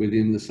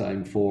within the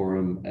same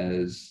forum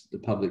as the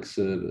public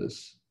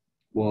service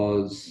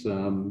was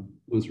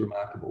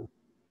remarkable.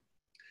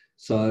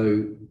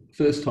 So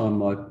first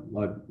time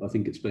I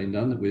think it's been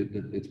done, that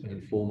it's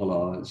been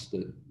formalised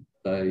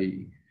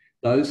that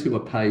those who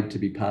are paid to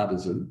be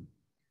partisan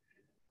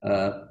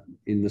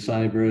in the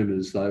same room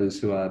as those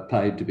who are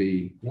paid to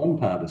be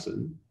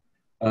non-partisan,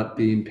 but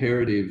the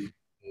imperative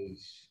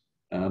is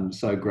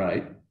so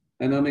great.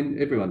 And I mean,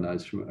 everyone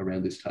knows from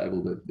around this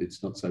table that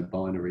it's not so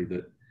binary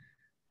that,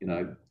 you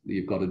know,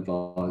 you've got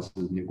advisors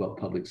and you've got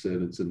public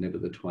servants and never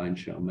the twain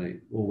shall meet.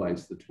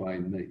 Always the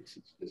twain meets.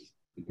 It's just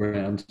the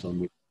grounds on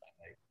which they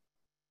meet.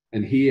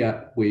 And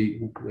here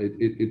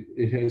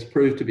it has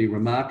proved to be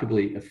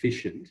remarkably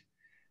efficient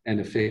and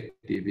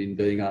effective in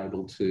being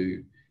able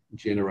to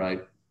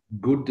generate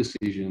good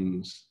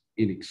decisions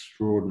in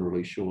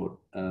extraordinarily short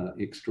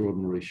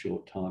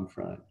time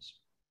frames.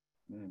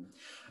 Mm.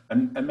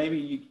 And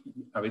maybe,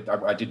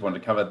 I did want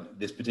to cover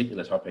this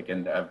particular topic,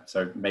 and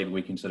so maybe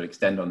we can sort of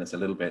extend on this a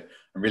little bit.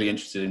 I'm really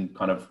interested in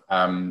kind of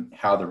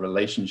how the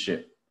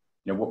relationship,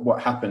 you know,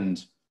 what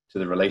happened to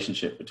the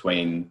relationship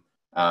between,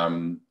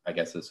 I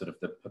guess, the sort of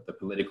the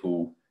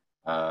political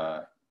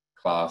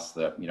class,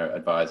 the, you know,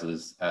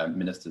 advisors,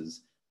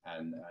 ministers,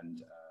 and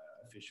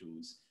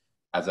officials,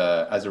 as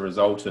a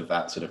result of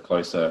that sort of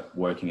closer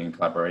working and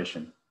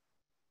collaboration.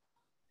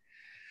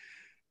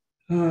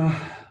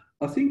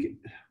 I think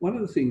one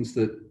of the things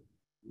that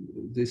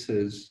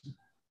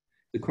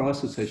the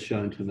crisis has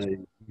shown to me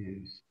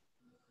is,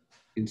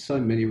 in so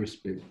many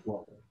respects,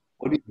 what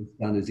it has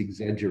done is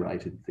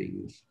exaggerated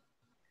things.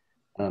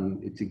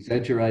 It's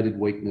exaggerated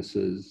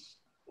weaknesses,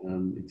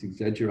 it's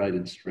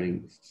exaggerated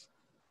strengths,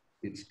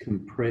 it's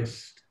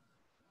compressed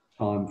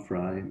time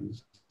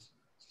frames.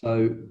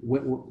 So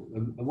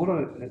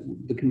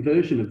the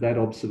conversion of that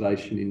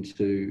observation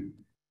into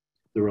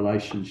the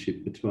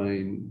relationship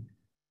between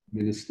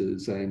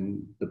ministers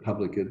and the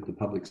public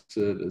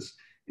service,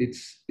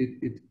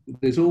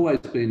 there's always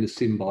been a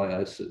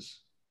symbiosis.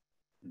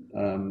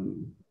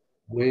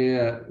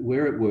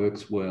 Where it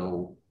works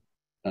well,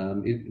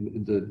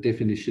 the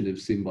definition of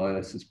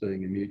symbiosis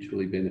being a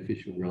mutually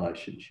beneficial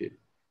relationship.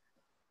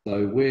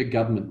 So where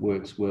government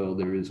works well,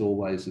 there is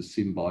always a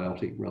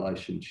symbiotic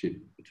relationship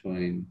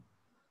between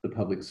the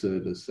public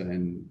service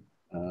and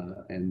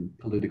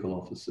political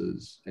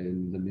officers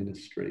and the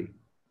ministry.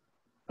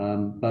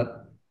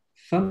 But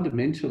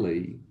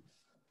fundamentally,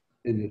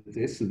 in its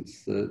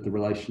essence, the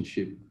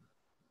relationship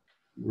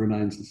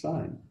remains the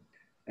same.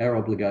 Our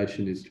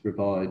obligation is to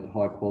provide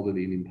high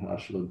quality and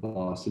impartial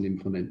advice and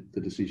implement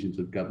the decisions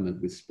of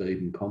government with speed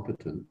and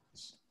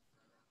competence.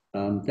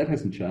 That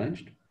hasn't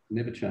changed,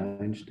 never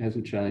changed,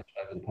 hasn't changed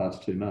over the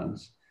past 2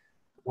 months.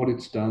 What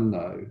it's done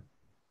though,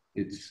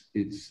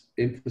 it's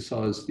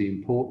emphasised the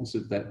importance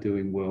of that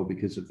doing well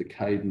because of the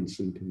cadence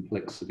and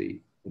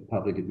complexity of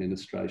public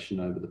administration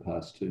over the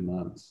past 2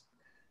 months.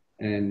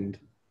 And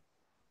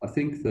I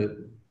think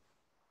the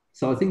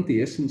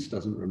essence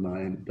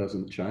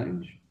doesn't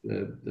change.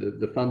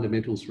 The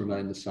fundamentals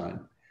remain the same.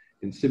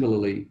 And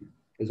similarly,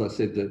 as I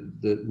said,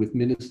 that with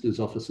ministers,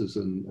 officers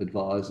and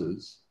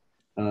advisors,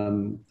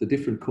 the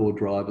different core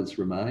drivers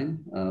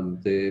remain.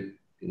 They're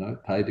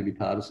paid to be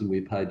partisan,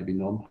 we're paid to be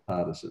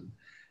non-partisan.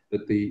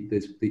 But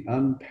there's the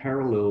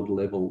unparalleled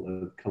level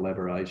of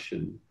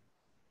collaboration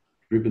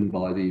driven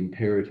by the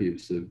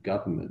imperatives of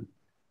government,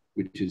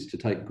 which is to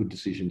take good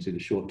decisions in a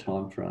short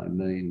time frame,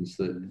 means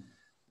that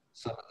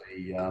some of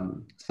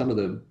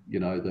the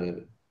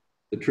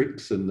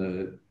tricks and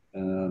the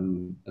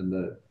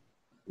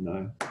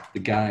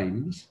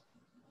games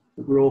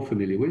that we're all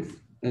familiar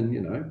with, and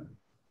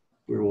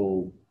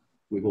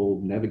we've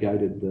all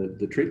navigated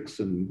the tricks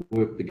and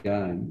worked the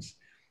games.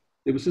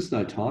 There was just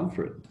no time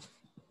for it,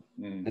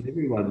 and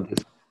everyone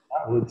just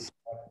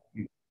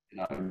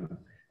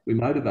we're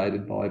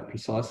motivated by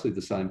precisely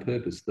the same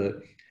purpose.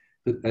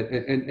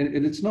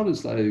 And it's not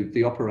as though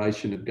the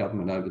operation of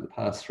government over the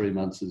past 3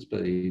 months has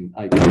been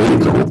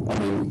apolitical. I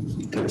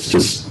mean, that's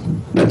just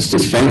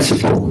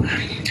fanciful.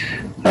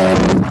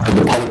 And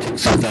the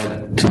politics of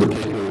that, to the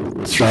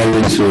people,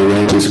 Australians who are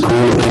around this call,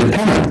 they're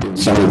apparent in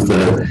some of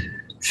the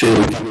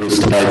fairly vigorous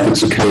debate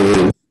that's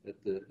occurred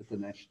at the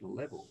national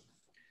level.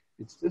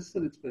 It's just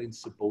that it's been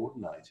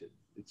subordinated.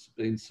 It's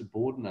been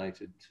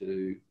subordinated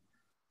to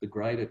the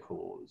greater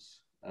cause,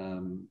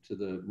 to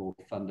the more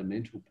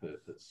fundamental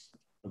purpose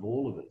of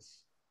all of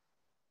us,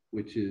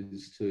 which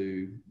is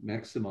to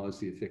maximise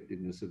the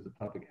effectiveness of the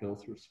public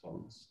health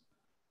response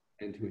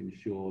and to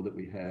ensure that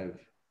we have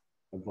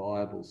a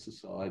viable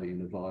society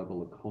and a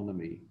viable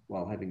economy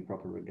while having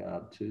proper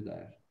regard to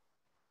that.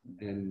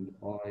 And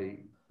my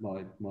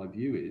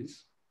view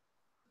is,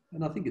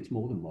 and I think it's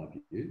more than my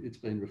view, it's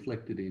been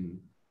reflected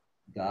in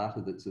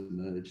data that's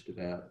emerged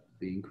about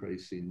the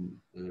increase in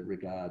the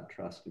regard,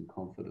 trust and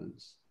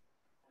confidence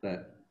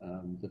that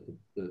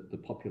the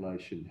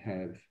population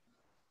have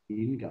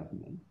in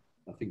government.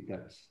 I think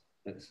that's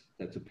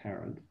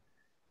apparent,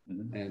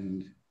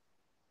 and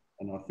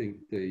I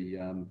think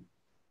the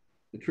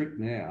trick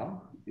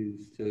now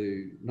is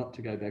not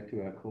to go back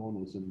to our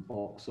corners and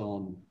box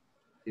on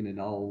in an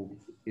old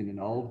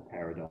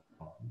paradigm,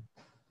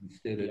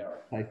 instead of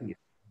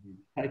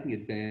taking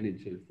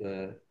advantage of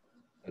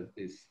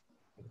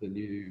the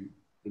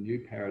new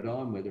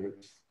paradigm, whether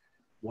it's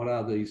what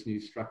are these new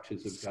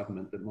structures of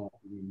government that might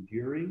be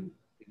enduring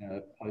in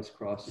a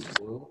post-crisis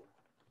world.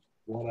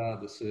 What are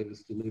the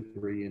service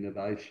delivery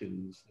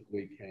innovations that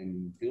we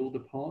can build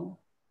upon?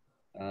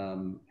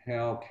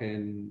 How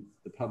can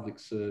the public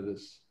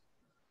service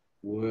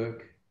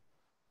work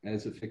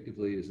as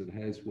effectively as it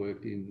has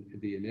worked in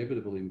the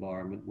inevitable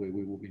environment where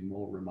we will be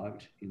more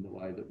remote in the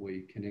way that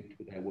we connect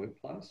with our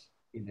workplace,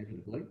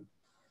 inevitably?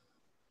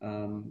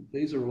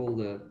 These are all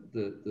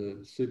the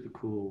super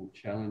cool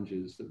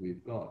challenges that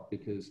we've got,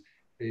 because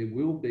there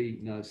will be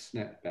no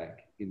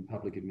snapback in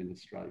public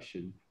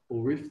administration,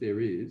 or if there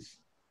is,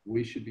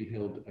 we should be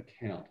held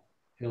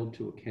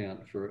to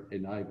account for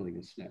enabling a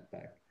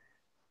snapback.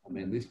 I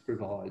mean, this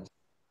provides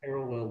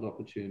paralleled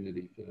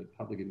opportunity for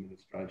public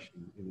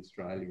administration in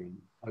Australia and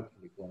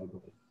hopefully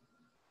globally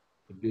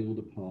to build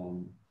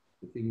upon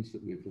the things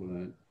that we've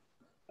learned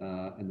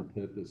and the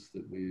purpose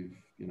that we've,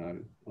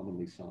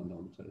 commonly signed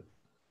on to.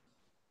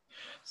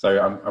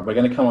 So we're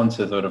going to come on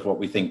to sort of what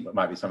we think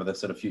might be some of the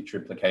sort of future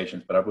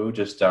implications, but I will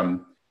just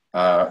sort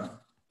of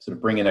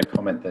bring in a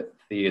comment that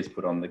Thea's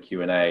put on the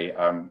Q&A,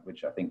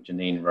 which I think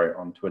Janine wrote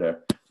on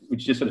Twitter,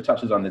 which just sort of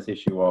touches on this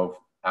issue of,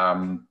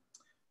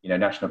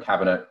 national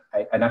cabinet.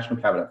 A national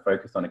cabinet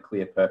focused on a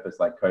clear purpose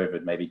like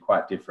COVID may be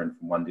quite different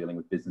from one dealing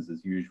with business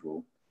as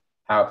usual.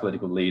 How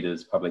political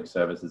leaders, public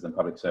services and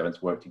public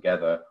servants work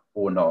together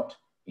or not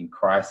in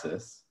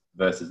crisis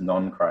versus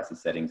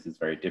non-crisis settings is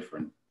very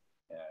different.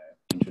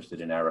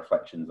 Interested in our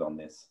reflections on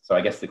this. So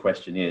I guess the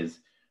question is,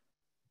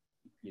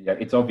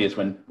 it's obvious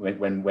when it's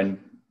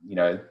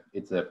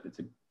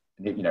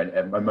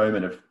a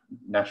moment of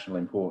national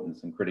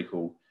importance and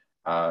critical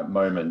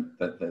moment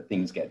that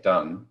things get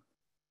done,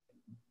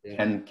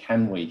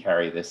 can we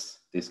carry this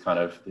kind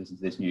of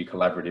this new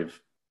collaborative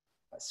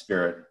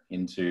spirit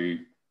into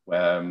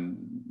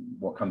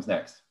what comes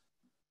next?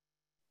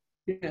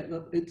 Yeah,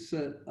 look, it's.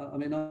 I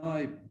mean,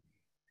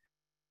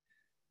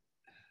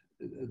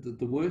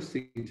 the worst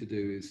thing to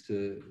do is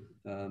to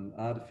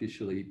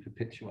artificially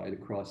perpetuate a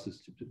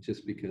crisis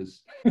just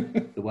because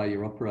the way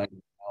you're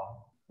operating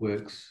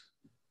works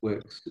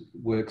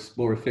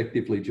more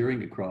effectively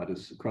during a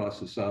crisis.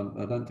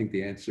 I don't think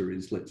the answer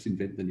is let's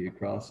invent the new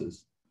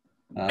crisis,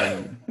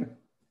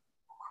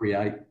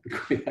 create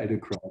a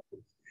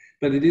crisis.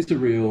 But it is a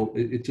real.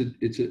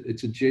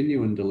 It's a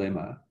genuine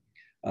dilemma.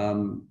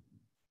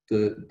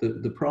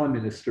 The Prime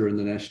Minister and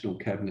the National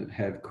Cabinet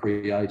have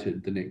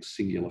created the next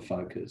singular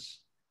focus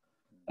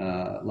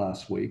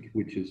last week,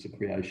 which is the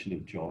creation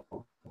of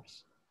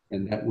jobs.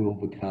 And that will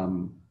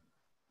become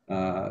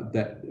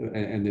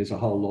and there's a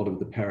whole lot of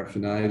the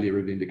paraphernalia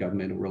of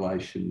intergovernmental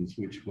relations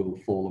which will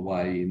fall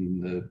away in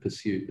the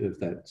pursuit of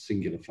that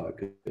singular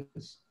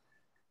focus.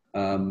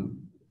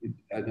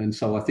 And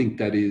so I think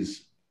that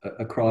is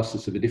a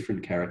crisis of a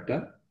different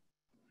character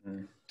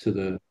to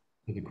the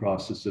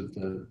crisis of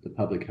the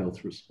public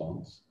health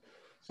response.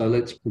 So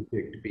let's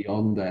project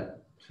beyond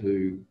that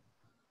to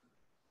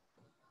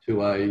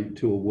a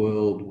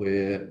world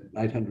where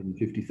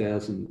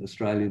 850,000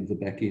 Australians are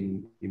back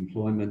in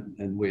employment,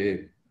 and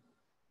where,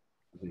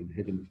 I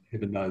mean,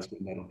 heaven knows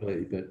when that'll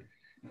be, but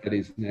that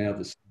is now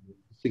the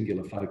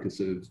singular focus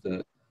of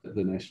the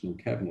National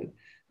Cabinet.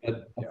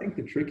 But I think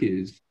the trick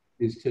is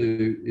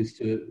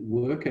to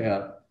work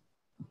out,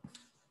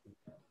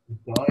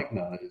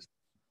 diagnose,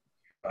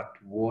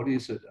 what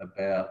is it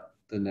about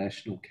the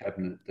National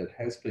Cabinet that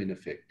has been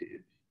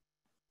effective,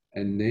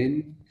 and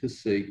then to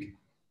seek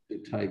to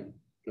take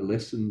the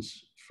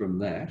lessons from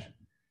that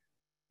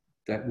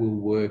will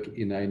work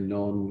in a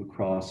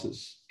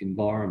non-crisis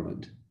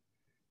environment,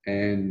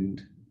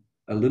 and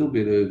a little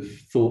bit of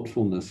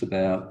thoughtfulness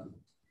about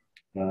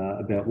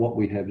what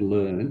we have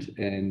learned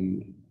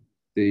and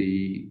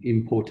the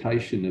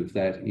importation of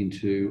that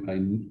into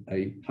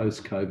a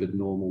post-COVID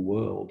normal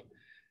world.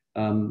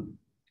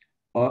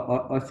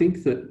 I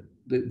think that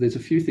there's a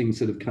few things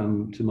that have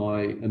come to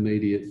my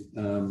immediate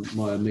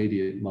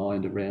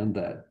mind around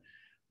that.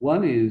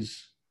 One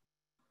is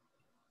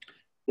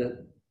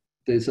that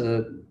there's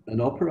an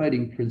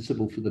operating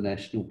principle for the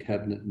National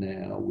Cabinet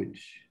now,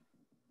 which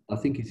I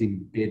think is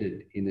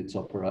embedded in its I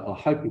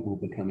hope it will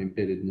become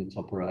embedded in its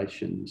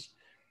operations,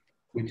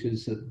 which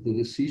is that the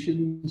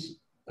decisions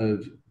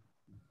of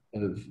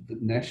the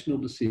national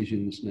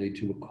decisions need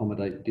to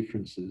accommodate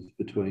differences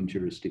between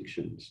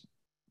jurisdictions.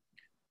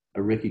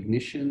 A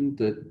recognition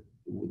that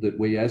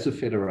we as a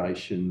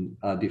federation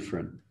are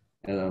different.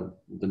 The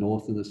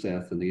North and the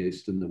South and the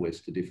East and the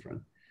West are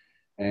different.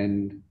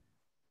 And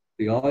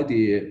the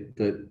idea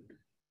that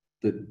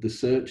the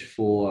search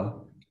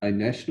for a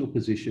national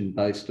position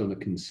based on a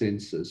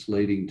consensus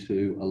leading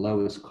to a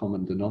lowest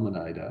common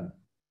denominator,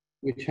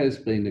 which has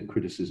been a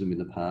criticism in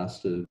the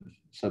past of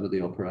some of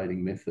the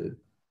operating method,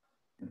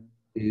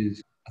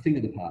 is a thing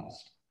of the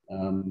past.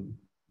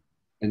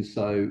 And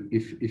so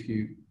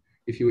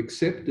if you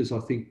accept, as I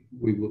think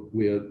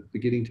we are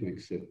beginning to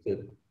accept,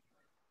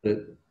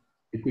 that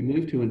if we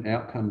move to an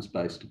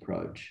outcomes-based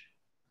approach,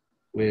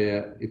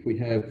 where if we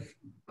have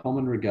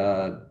common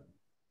regard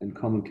and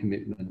common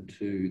commitment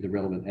to the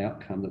relevant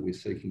outcome that we're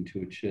seeking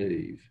to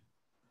achieve,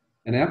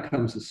 and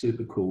outcomes are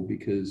super cool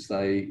because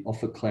they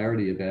offer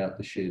clarity about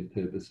the shared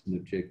purpose and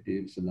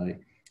objectives, and they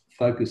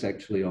focus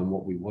actually on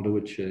what we want to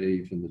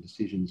achieve and the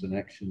decisions and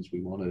actions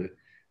we want to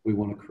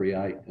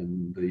create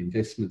and the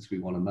investments we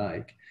want to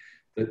make.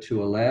 But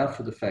to allow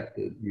for the fact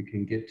that you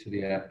can get to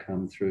the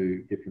outcome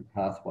through different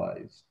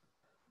pathways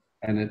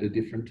and at a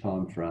different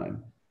time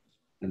frame,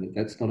 and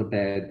that's not a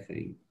bad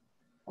thing.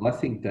 I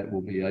think that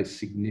will be a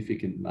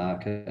significant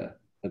marker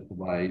of the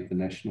way the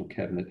National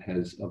Cabinet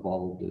has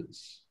evolved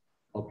its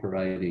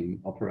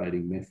operating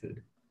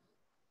method.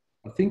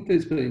 I think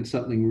there's been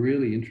something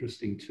really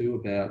interesting too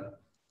about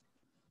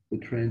the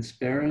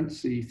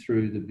transparency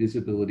through the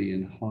visibility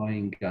and high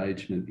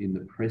engagement in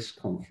the press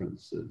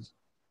conferences.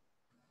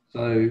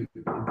 So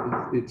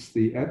it's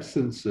the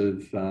absence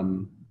of,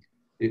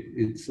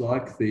 it's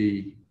like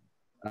the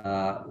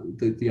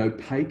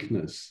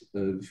opaqueness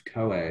of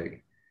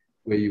COAG,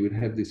 where you would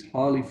have this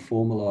highly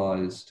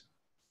formalised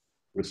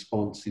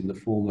response in the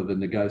form of a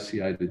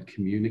negotiated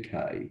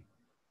communique,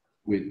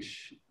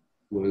 which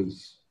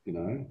was,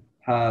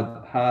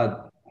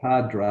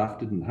 hard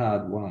drafted and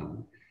hard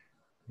won.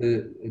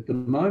 At the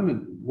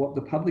moment, what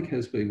the public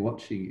has been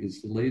watching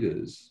is the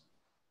leaders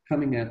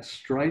coming out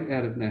straight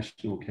out of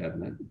National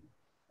Cabinet,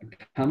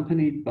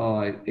 accompanied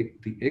by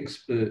the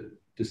expert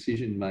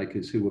decision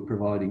makers who were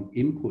providing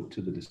input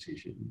to the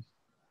decisions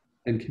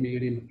and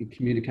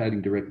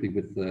communicating directly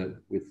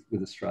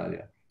with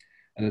Australia.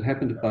 And it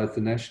happened at both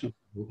the national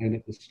and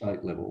at the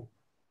state level.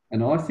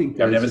 And I think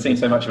I've never seen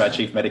so much of our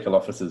chief medical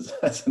officers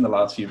as in the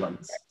last few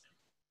months.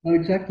 No,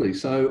 exactly.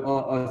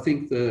 So I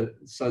think the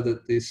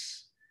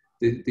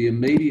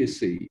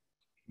immediacy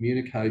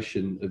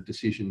communication of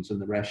decisions and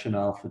the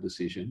rationale for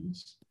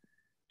decisions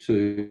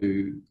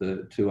to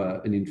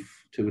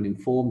an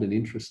informed and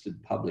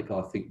interested public,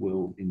 I think,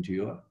 will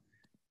endure.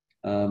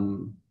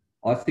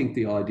 I think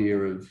the idea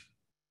of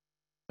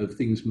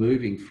things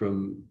moving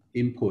from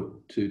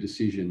input to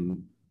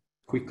decision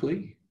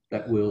quickly,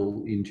 that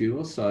will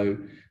endure. So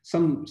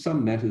some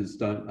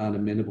matters aren't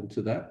amenable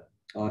to that.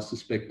 I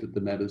suspect that the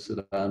matters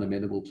that aren't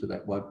amenable to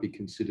that won't be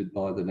considered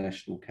by the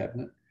National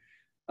Cabinet.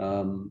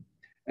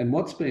 And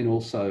what's been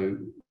also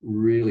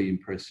really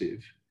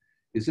impressive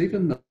is,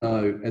 even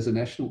though as a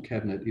National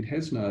Cabinet,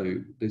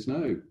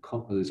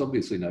 there's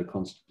obviously no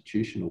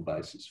constitutional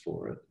basis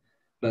for it,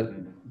 but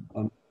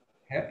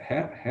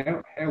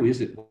how is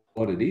it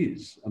what it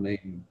is? I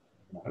mean,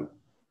 you know,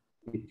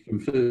 from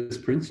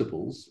first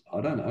principles,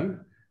 I don't know,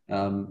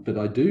 but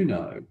I do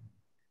know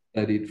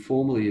that it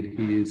formally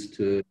adheres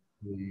to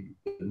the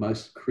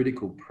most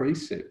critical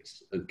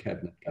precepts of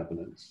cabinet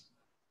governance,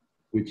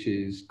 which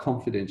is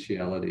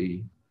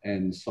confidentiality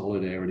and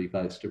solidarity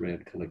based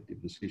around collective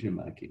decision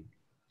making.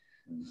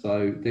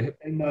 So there have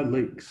been no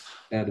leaks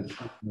out of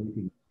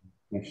the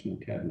National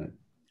Cabinet.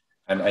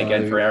 And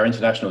again, for our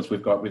internationals,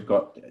 we've got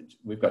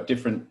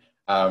different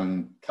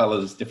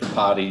colours, different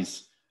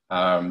parties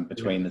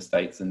between the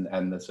states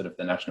and the sort of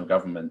the national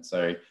government.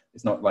 So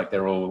it's not like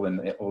they're all in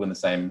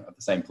the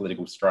same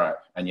political stripe,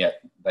 and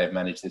yet they've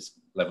managed this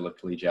level of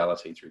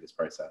collegiality through this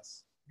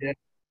process. Yeah,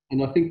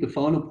 and I think the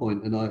final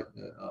point,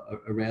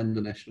 around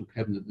the National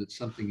Cabinet, that's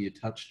something you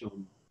touched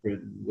on,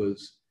 Brendan,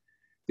 was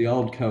the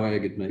old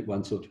COAG would meet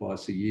once or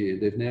twice a year.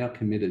 They've now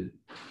committed,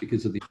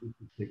 because of the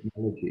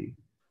technology,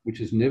 which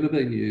has never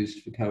been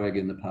used for COAG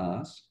in the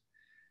past.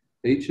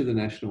 Each of the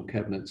national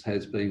cabinets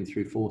has been,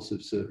 through force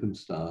of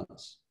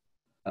circumstance,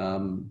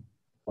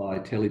 by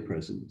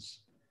telepresence.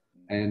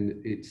 And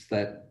it's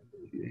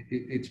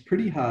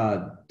pretty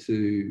hard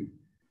to,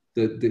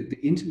 the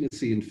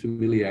intimacy and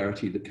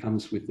familiarity that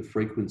comes with the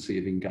frequency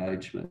of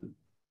engagement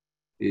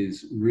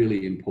is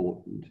really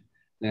important.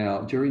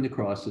 Now, during the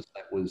crisis,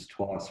 that was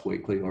twice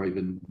weekly or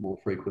even more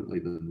frequently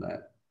than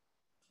that.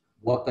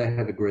 What they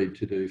have agreed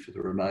to do for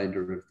the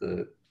remainder of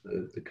the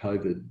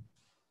COVID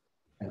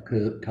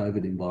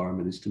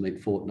environment is to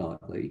meet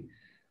fortnightly.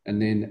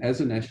 And then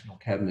as a National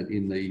Cabinet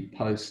in the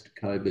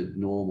post-COVID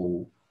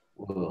normal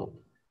world,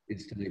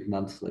 is to meet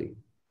monthly.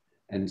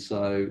 And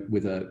so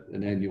with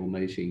an annual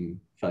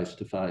meeting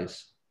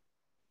face-to-face.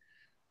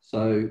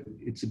 So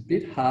it's a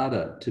bit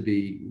harder to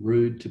be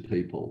rude to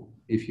people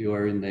if you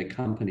are in their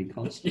company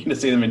constantly. You're going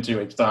to see them in 2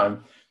 weeks'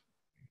 time.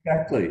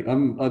 Exactly.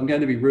 I'm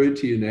going to be rude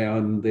to you now,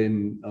 and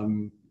then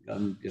I'm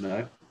going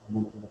to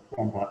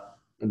come up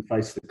and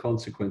face the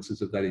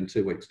consequences of that in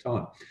 2 weeks'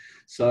 time.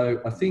 So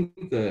I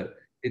think that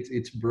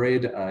it's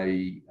bred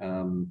a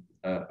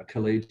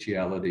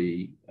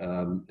collegiality,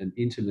 an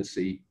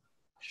intimacy,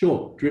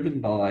 sure, driven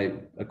by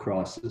a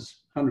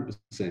crisis,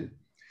 100%.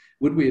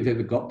 Would we have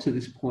ever got to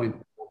this point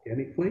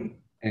organically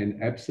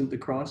and absent the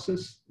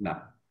crisis? No.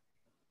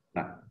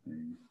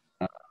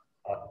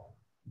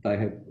 They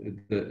have,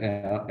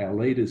 our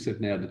leaders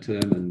have now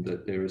determined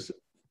that there is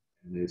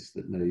this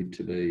that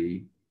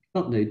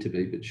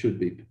but should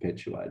be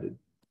perpetuated.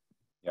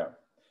 Yeah.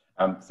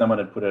 Someone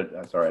had put it,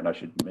 sorry, and I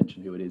should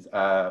mention who it is.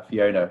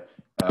 Fiona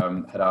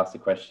had asked a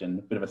question,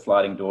 a bit of a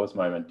sliding doors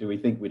moment. Do we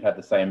think we'd had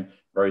the same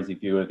rosy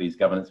view of these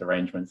governance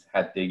arrangements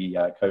had the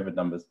COVID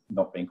numbers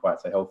not been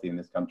quite so healthy in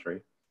this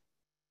country?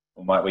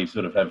 Or might we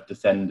sort of have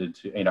descended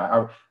to,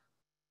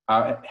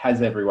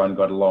 has everyone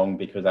got along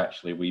because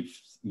actually we've,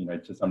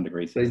 to some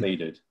degree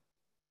succeeded?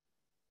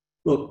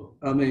 Look,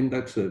 I mean,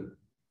 it's a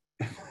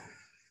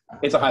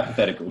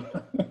hypothetical.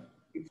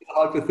 It's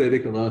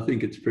hypothetical, and I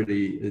think it's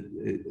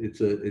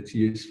it's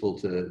useful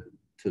to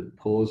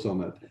pause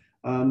on it.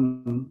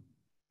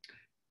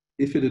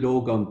 If it had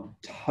all gone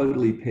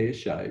totally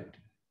pear-shaped,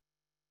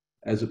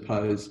 as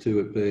opposed to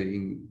it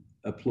being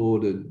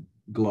applauded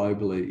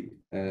globally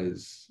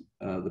as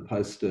the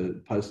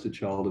poster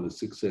child of a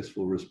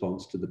successful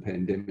response to the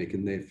pandemic,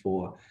 and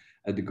therefore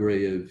a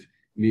degree of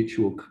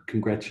mutual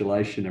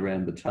congratulation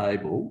around the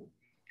table.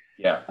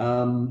 Yeah.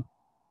 I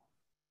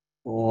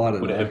don't know.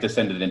 Would it have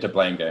descended into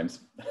blame games?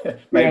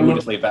 Maybe we'll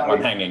just leave that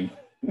one hanging.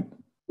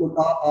 Look,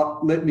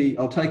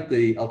 I'll take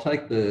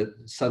the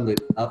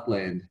sunlit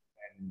upland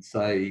and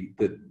say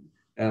that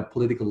our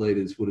political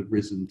leaders would have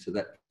risen to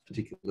that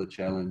particular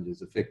challenge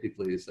as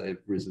effectively as they've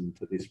risen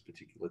to this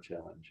particular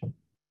challenge.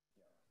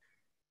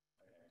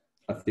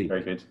 I think.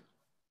 Very good.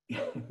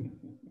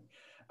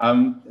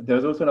 There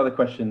was also another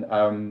question.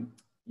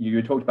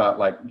 You talked about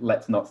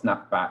let's not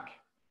snap back.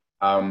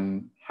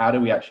 How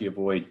do we actually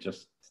avoid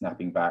just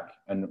snapping back,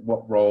 and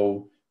what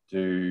role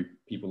do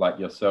people like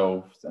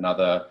yourselves and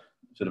other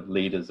sort of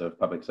leaders of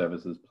public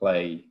services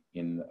play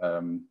in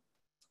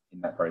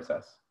that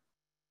process?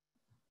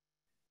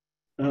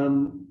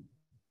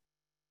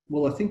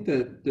 Well, I think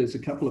that there's a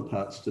couple of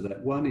parts to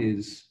that. One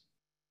is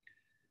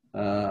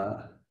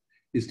to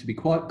be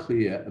quite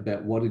clear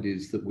about what it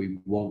is that we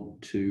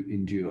want to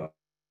endure.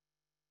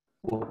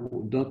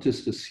 well, not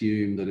just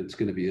assume that it's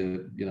going to be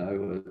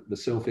the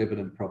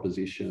self-evident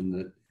proposition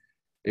that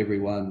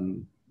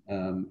everyone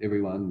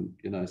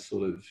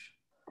sort of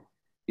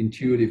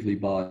intuitively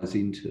buys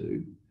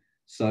into.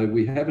 So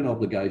we have an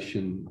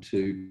obligation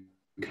to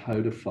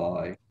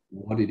codify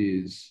what it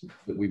is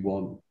that we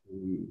want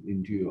to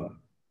endure.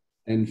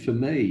 And for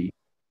me,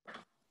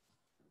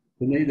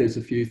 there's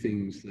a few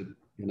things that,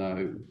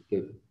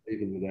 that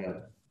even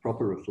without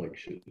proper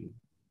reflection,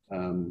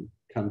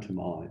 come to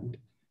mind.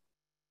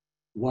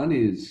 One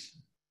is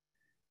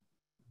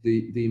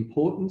the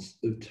importance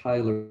of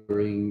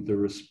tailoring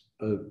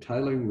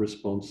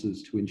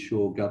responses to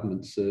ensure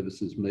government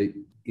services meet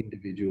the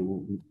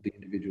individual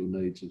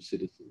needs of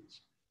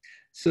citizens.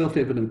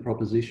 Self-evident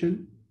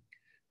proposition,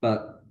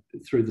 but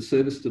through the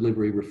service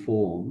delivery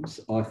reforms,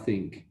 I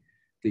think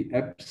the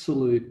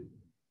absolute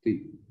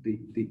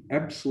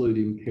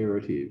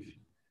imperative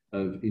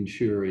of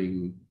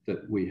ensuring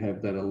that we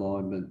have that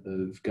alignment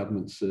of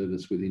government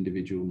service with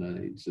individual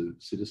needs of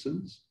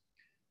citizens.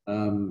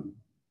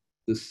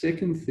 The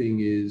second thing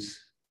is,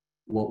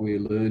 what we're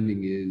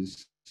learning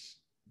is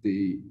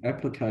the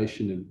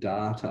application of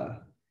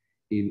data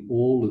in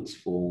all its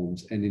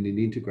forms and in an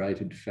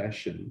integrated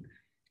fashion,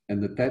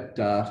 and that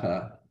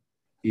data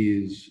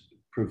is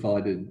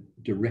provided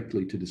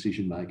directly to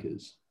decision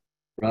makers,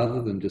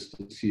 rather than just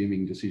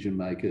assuming decision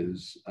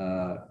makers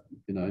are,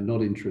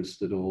 not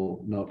interested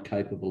or not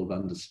capable of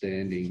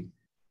understanding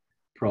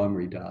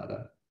primary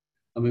data.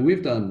 I mean,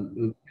 we've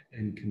been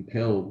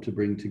compelled to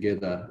bring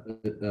together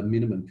a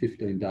minimum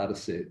 15 data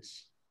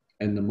sets,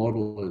 and the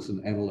modelers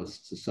and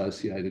analysts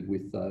associated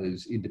with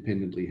those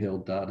independently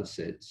held data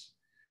sets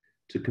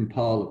to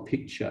compile a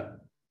picture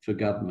for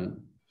government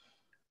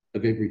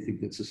of everything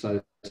that's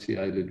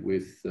associated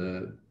with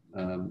the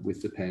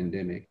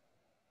pandemic.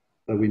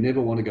 But we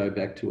never want to go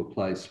back to a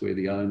place where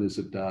the owners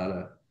of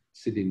data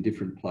sit in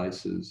different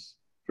places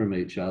from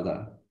each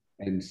other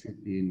and sit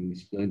in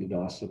splendid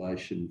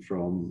isolation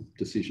from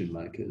decision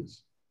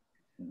makers.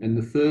 And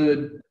the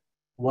third,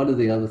 one of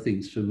the other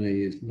things for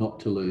me is not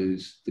to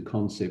lose the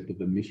concept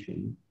of a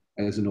mission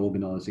as an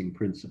organising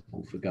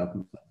principle for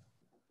government.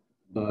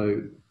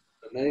 So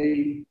for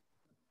me,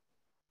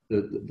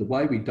 the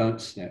way we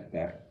don't snap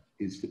back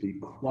is to be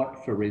quite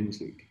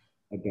forensic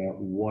about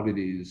what it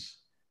is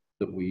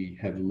that we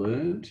have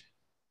learned,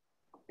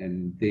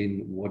 and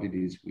then what it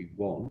is we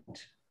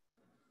want,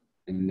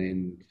 and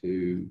then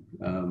to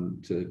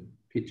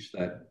pitch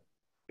that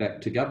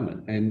back to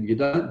government. And you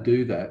don't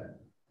do that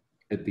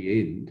at the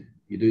end,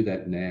 you do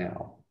that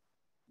now.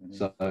 Mm-hmm.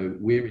 So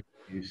we're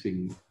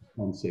introducing the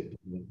concept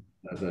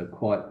of a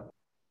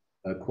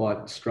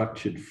quite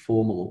structured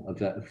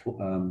formative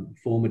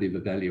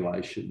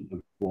evaluation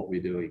of what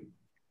we're doing.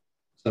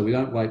 So we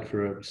don't wait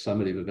for a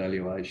summative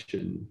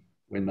evaluation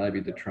when maybe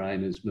the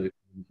train is moving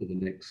to the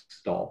next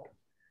stop.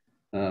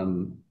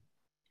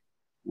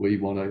 We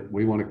want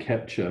to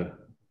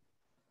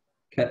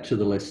capture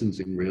the lessons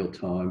in real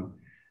time,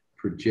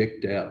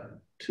 project out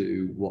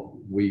to what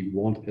we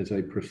want as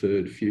a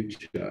preferred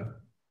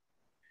future,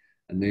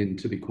 and then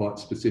to be quite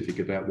specific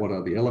about what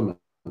are the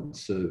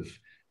elements of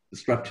the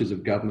structures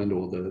of government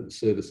or the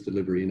service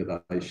delivery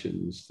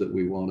innovations that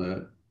we want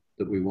to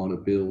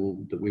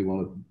build, that we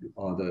want to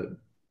either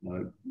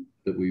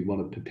that we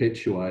want to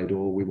perpetuate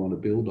or we want to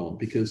build on.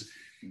 Because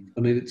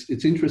I mean,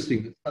 it's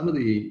interesting that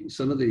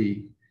some of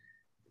the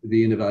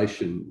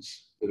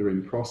innovations that are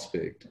in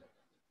prospect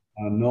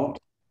are not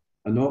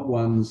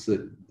ones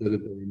that have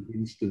been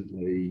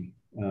instantly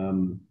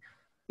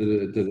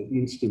that are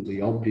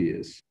instantly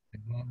obvious,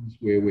 and ones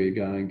where we're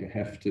going to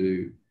have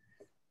to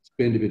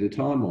spend a bit of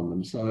time on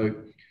them. So,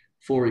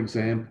 for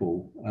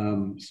example,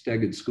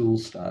 staggered school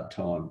start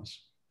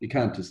times. You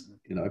can't just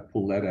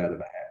pull that out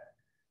of a hat.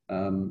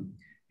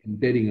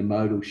 Embedding a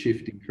modal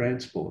shift in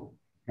transport.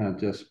 You can't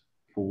just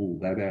pull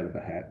that out of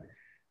a hat.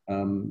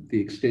 The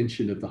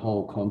extension of the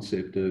whole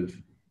concept of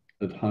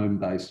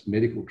home-based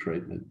medical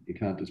treatment. You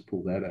can't just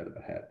pull that out of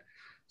a hat.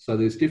 So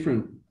there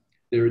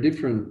are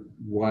different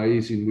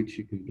ways in which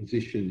you can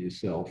position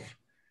yourself.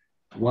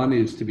 One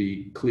is to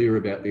be clear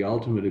about the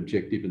ultimate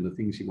objective and the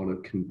things you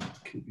want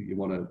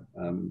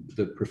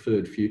the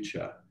preferred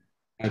future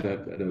at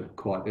a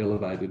quite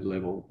elevated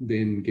level.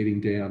 Then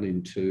getting down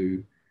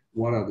into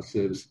what are the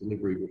service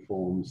delivery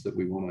reforms that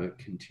we want to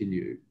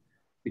continue,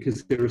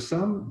 because there are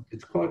some.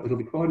 It'll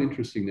be quite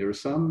interesting. There are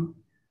some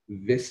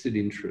vested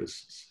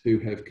interests who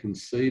have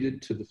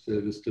conceded to the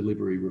service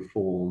delivery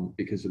reform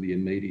because of the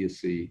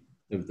immediacy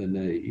of the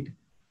need,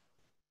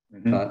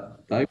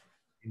 but they are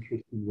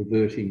interested in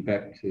reverting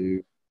back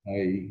to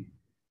a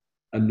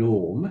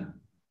norm.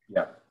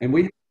 Yeah. And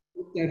we have to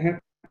stop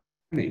that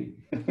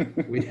happening.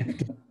 We have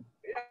to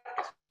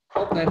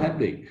stop that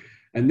happening.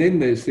 And then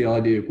there's the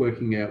idea of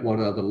working out what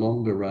are the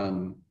longer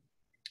run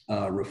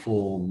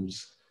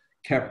reforms,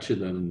 capture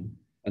them,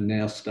 and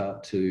now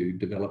start to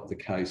develop the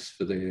case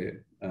for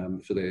their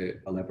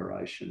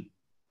elaboration.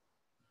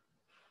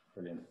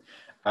 Brilliant.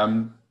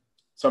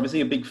 So obviously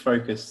a big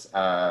focus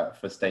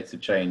for states of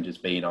change has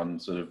been on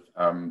sort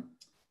of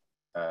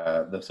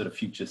the sort of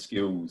future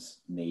skills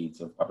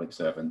needs of public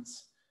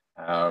servants.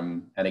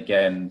 And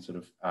again,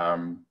 sort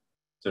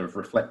of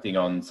reflecting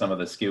on some of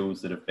the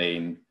skills that have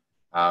been,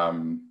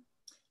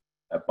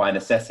 by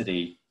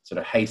necessity, sort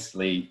of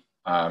hastily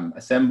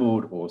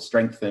assembled or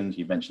strengthened.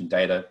 You mentioned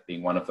data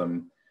being one of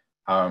them.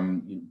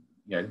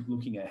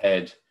 Looking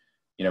ahead,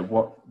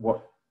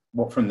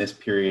 what from this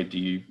period do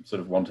you sort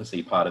of want to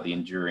see part of the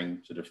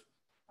enduring sort of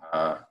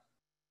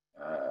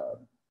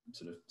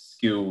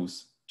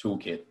skills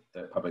toolkit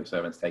that public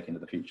servants take into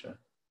the future?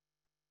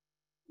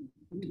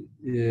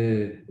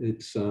 Yeah,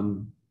 it's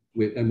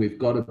we've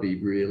got to be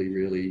really,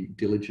 really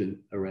diligent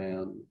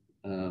around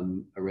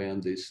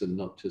this, and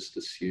not just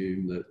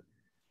assume that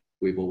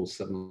we've all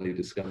suddenly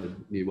discovered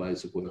new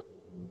ways of working,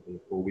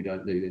 or we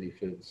don't need any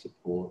further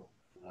support.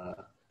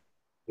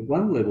 At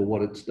one level,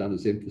 what it's done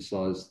is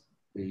emphasise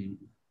the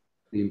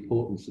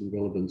importance and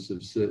relevance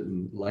of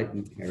certain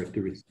latent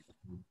characteristics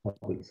of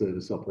public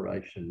service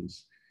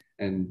operations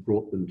and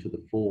brought them to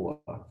the fore.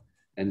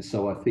 And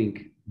so I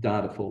think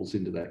data falls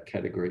into that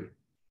category.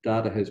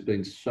 Data has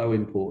been so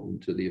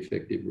important to the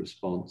effective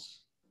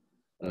response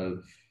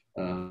of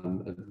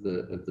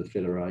the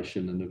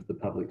Federation and of the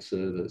public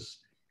service,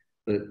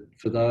 that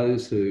for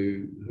those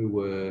who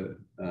were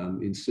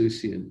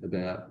insouciant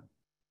about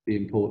the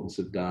importance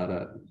of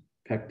data,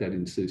 pack that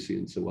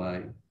insouciance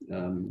away.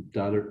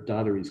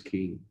 Data is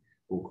king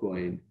or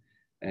queen.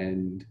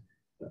 And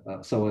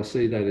so I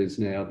see that as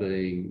now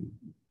being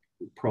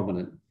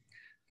prominent.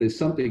 There's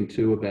something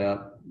too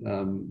about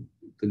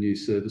the new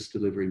service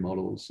delivery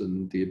models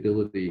and the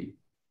ability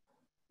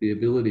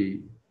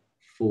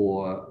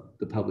for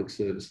the public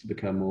service to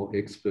become more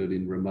expert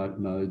in remote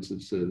modes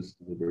of service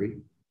delivery,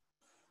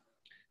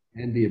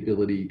 and the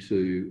ability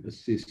to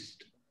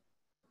assist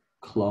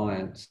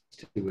clients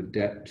to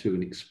adapt to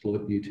and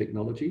exploit new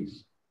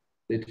technologies.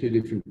 They're two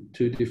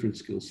different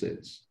skill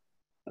sets.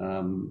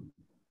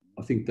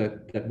 I think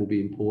that will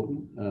be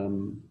important.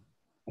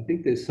 I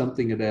think there's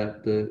something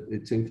about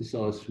it's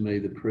emphasised for me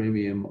the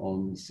premium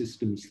on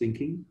systems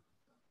thinking.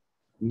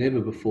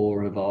 Never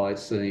before have I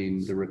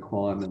seen the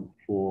requirement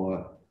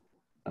for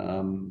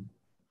an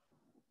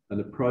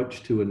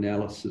approach to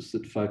analysis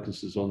that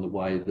focuses on the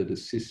way that a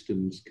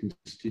system's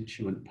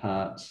constituent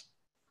parts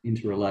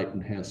interrelate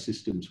and how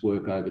systems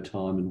work over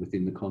time and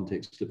within the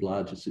context of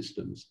larger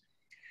systems.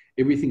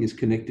 Everything is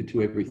connected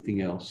to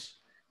everything else,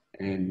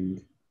 and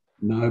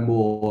no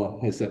more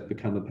has that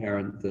become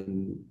apparent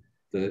than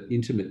the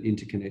intimate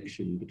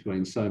interconnection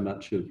between so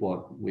much of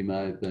what we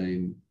may have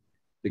been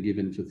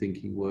forgiven for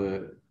thinking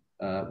were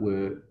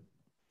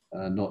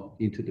not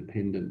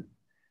interdependent.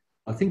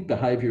 I think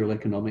behavioural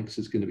economics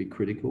is going to be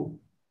critical.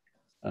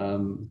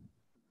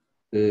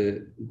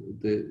 There's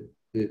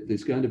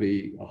going to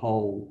be a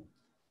whole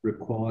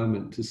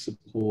requirement to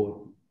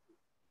support,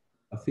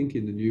 I think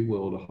in the new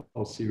world, a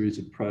whole series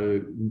of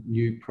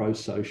new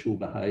pro-social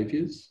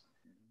behaviours,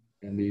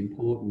 and the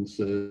importance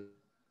of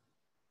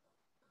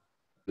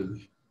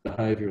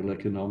behavioural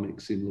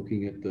economics in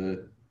looking at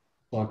the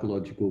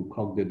psychological,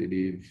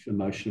 cognitive,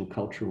 emotional,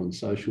 cultural and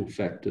social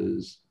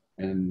factors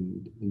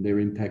and their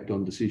impact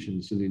on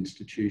decisions and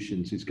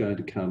institutions is going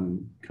to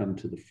come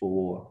to the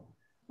fore.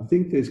 I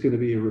think there's going to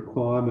be a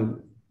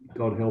requirement,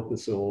 God help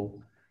us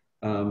all,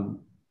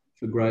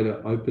 for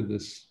greater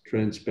openness,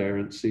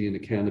 transparency and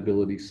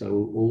accountability,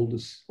 so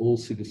all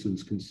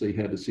citizens can see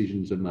how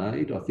decisions are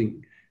made. I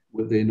think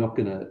they're not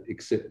going to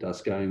accept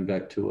us going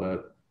back to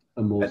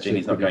a more... That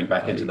genie's not going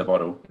back into the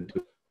bottle.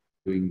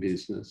 Doing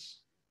business.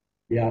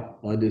 Yeah,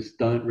 I just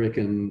don't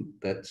reckon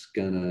that's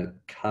going to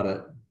cut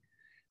it.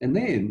 And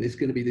then there's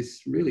going to be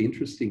this really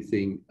interesting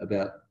thing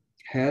about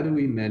how do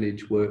we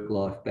manage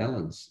work-life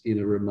balance in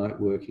a remote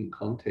working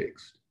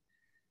context?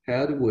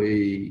 How do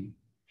we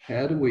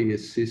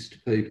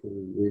assist people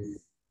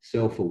with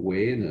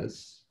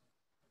self-awareness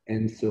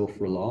and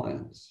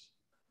self-reliance?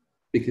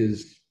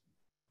 Because,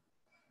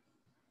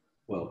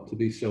 well, to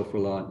be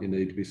self-reliant, you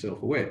need to be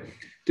self-aware.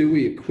 Do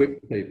we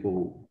equip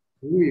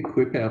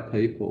our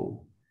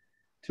people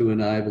to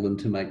enable them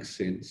to make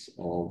sense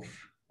of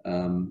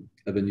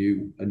a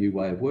new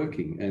way of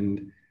working?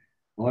 And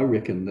I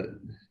reckon that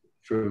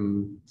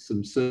from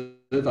some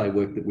survey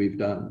work that we've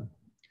done,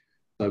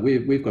 so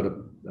we've got a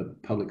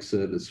public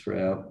service for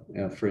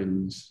our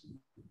friends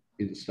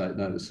interstate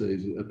and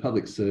overseas, a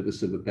public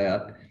service of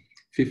about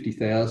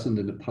 50,000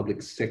 in the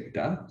public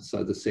sector.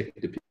 So the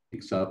sector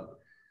picks up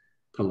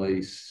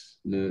police,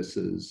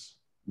 nurses,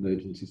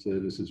 emergency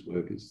services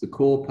workers. The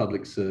core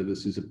public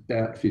service is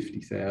about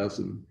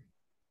 50,000.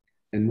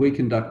 And we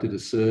conducted a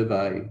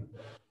survey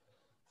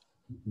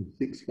of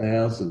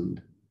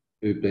 6,000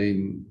 who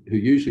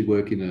usually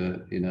work in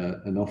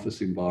an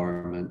office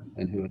environment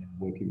and who are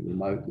working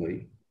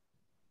remotely,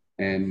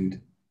 and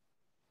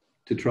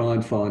to try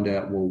and find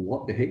out, well,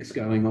 what the heck's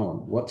going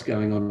on? What's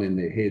going on in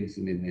their heads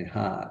and in their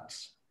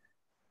hearts?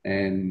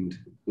 And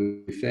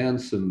we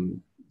found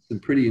some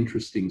pretty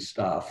interesting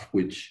stuff,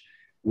 which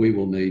we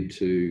will need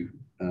to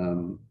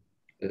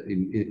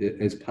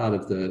as part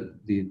of the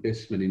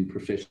investment in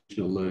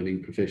professional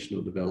learning,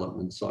 professional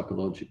development,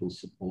 psychological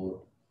support,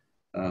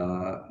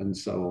 and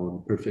so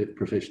on,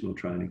 professional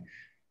training.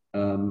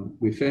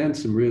 We found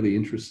some really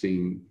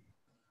interesting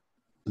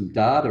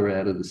data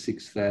out of the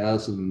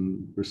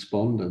 6,000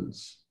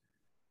 respondents.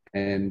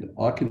 And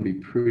I can be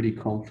pretty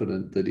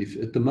confident that if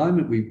at the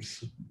moment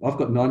I've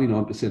got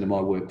 99% of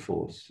my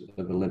workforce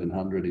of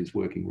 1,100 is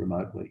working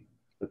remotely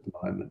at the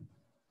moment.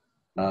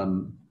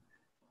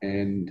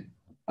 And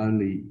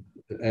only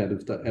out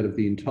of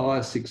the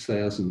entire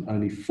 6,000,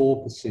 only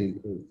 4%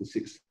 of the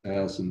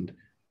 6,000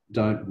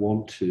 don't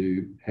want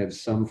to have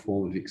some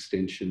form of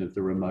extension of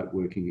the remote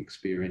working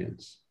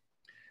experience.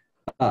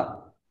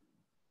 But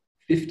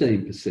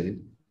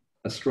 15%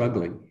 are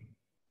struggling.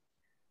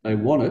 They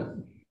want it,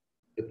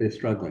 but they're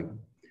struggling.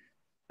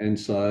 And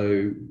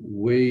so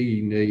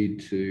we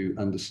need to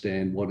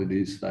understand what it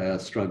is they are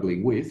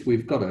struggling with.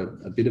 We've got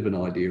a bit of an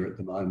idea at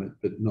the moment,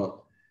 but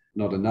not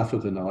enough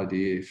of an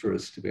idea for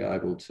us to be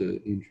able to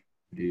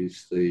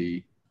introduce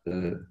a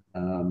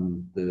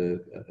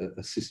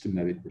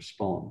systematic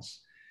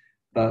response.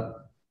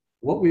 But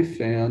what we've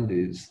found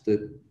is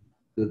that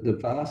the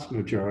vast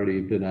majority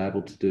have been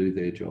able to do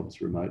their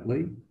jobs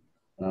remotely.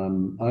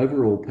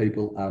 Overall,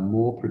 people are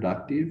more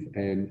productive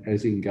and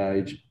as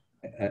engaged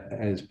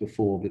as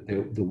before, but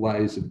the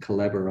ways of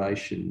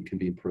collaboration can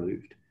be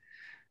improved.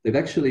 They've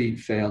actually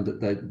found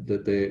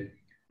that they're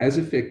as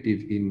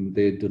effective in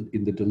the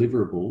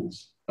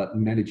deliverables, but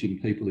managing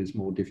people is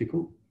more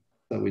difficult.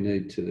 So we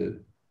need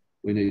to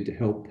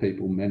help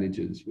people,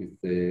 managers, with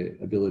their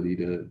ability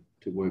to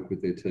work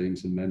with their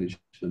teams and manage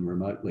them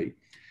remotely.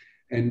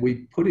 And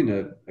we put in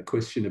a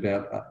question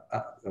about,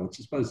 I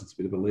suppose it's a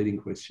bit of a leading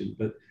question,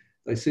 but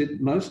they said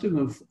most of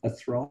them are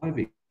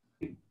thriving.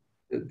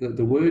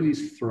 The word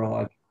is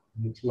thrive.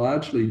 It's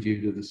largely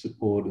due to the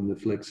support and the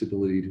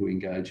flexibility to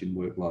engage in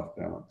work-life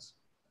balance.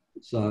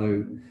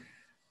 So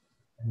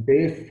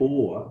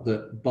therefore,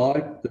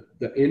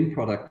 the end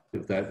product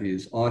of that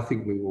is, I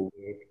think we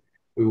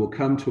will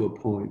come to a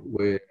point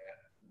where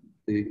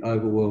the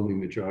overwhelming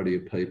majority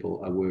of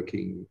people are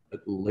working at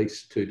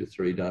least 2 to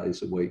 3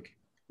 days a week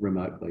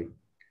remotely.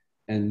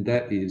 And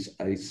that is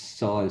a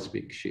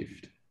seismic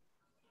shift.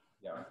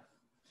 Yeah.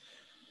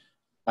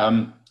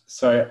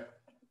 So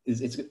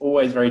it's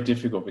always very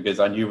difficult because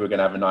I knew we were going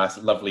to have a nice,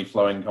 lovely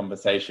flowing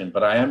conversation,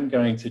 but I am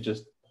going to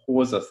just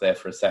pause us there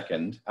for a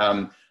second,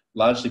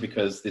 largely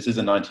because this is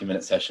a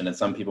 90-minute session and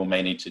some people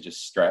may need to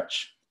just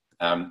stretch,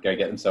 go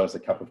get themselves a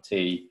cup of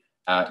tea.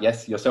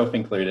 Yes, yourself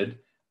included.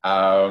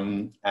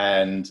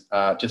 And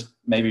just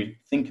maybe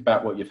think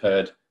about what you've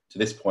heard to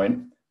this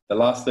point. The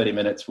last 30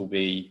 minutes will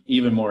be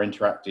even more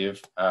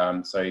interactive.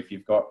 So if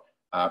you've got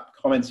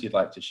comments you'd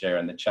like to share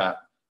in the chat,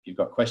 if you've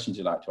got questions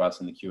you'd like to ask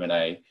in the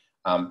Q&A,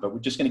 but we're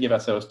just going to give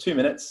ourselves 2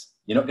 minutes.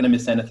 You're not going to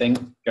miss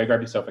anything. Go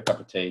grab yourself a cup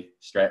of tea,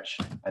 stretch,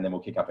 and then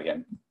we'll kick up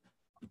again.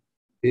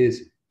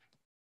 Cheers.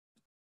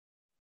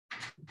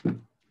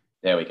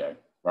 There we go.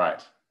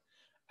 Right.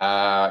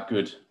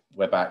 Good.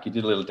 We're back. You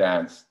did a little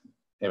dance.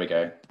 There we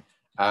go.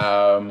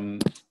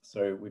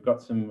 So we've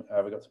got some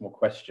more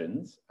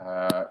questions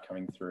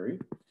coming through.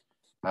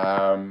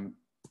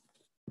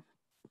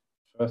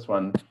 First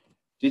one,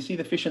 do you see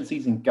the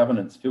efficiencies in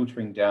governance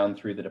filtering down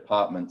through the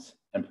departments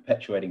and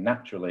perpetuating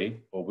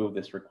naturally, or will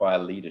this require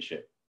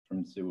leadership?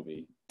 From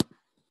Sylvie.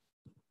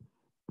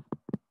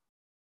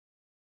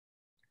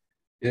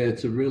 Yeah,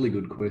 it's a really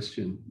good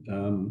question.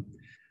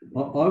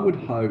 I would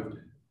hope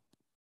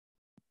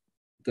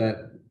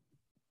that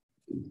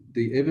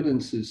the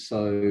evidence is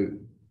so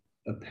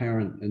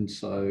apparent and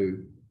so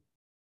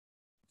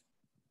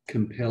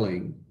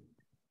compelling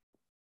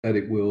that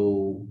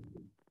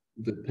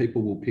that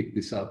people will pick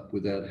this up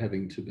without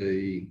having to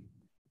be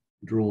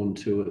drawn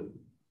to it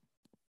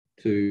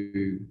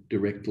too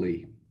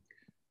directly.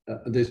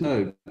 There's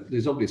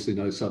obviously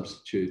no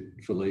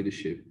substitute for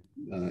leadership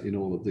in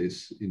all of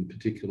this, in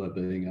particular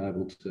being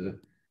able to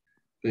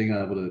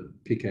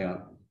pick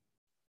out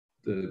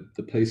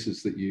the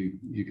pieces that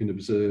you can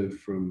observe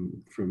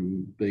from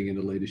being in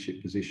a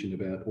leadership position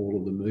about all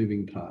of the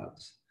moving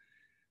parts.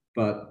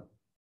 But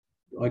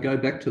I go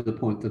back to the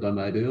point that I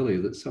made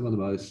earlier, that some of the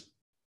most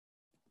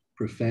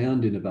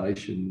profound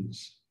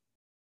innovations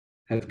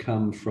have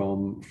come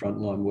from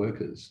frontline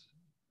workers.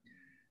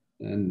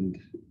 And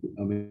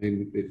I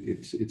mean,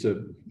 it's a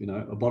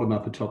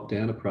bottom-up, a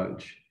top-down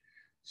approach.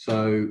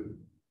 So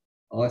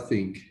I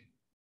think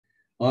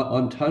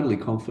I'm totally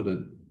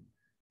confident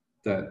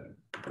that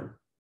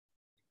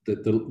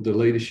the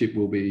leadership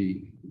will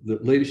be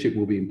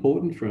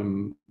important,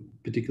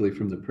 particularly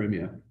from the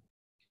Premier,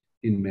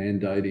 in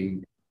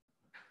mandating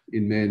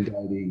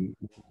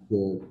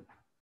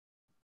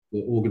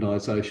the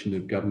organisation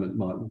of government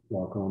might look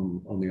like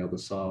on the other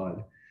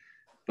side.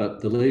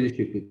 But the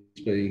leadership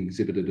that's being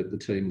exhibited at the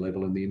team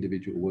level and the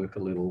individual worker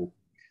level,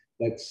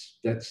 that's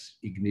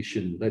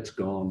ignition, that's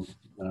gone.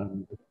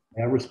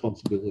 Our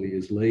responsibility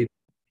as leaders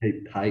is to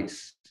keep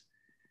pace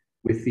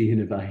with the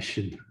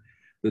innovation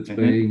that's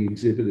being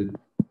exhibited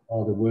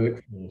by the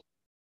workforce.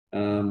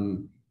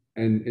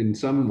 And in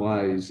some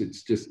ways,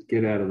 it's just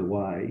get out of the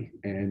way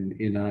and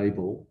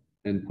enable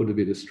and put a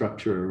bit of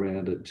structure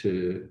around it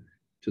to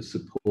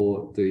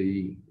support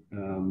the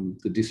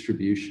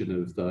distribution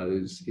of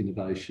those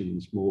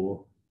innovations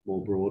more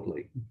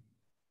broadly.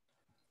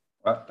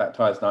 Well, that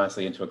ties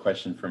nicely into a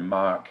question from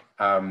Mark,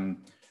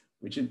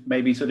 which is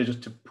maybe sort of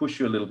just to push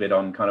you a little bit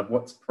on kind of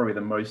what's probably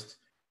the most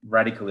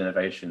radical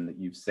innovation that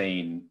you've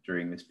seen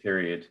during this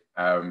period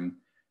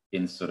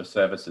in sort of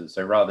services.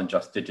 So rather than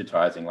just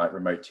digitizing like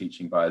remote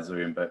teaching via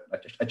Zoom, but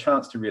a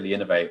chance to really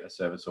innovate a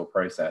service or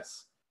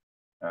process.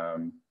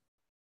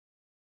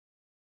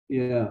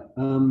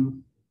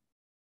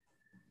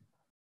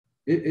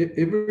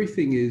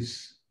 Everything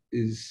is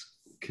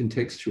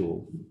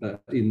contextual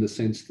in the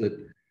sense that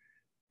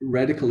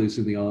radical is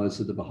in the eyes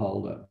of the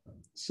beholder.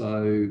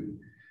 So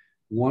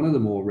one of the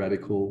more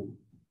radical,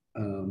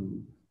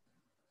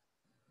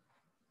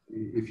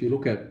 if you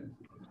look at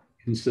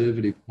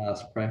conservative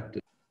past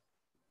practice,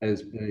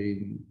 has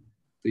been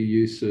the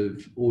use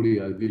of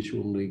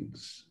audio-visual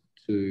links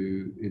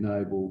to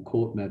enable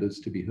court matters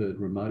to be heard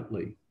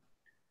remotely.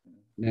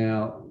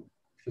 Now,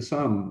 for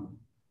some,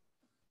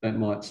 that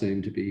might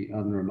seem to be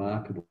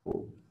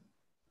unremarkable,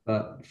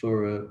 but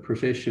for a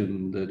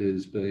profession that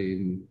has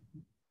been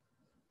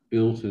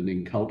built and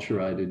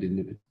enculturated in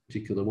a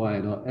particular way,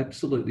 and I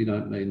absolutely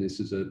don't mean this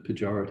as a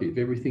pejorative,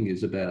 everything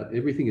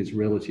is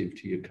relative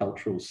to your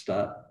cultural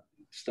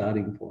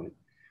starting point.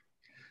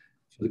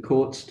 For the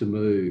courts to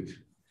move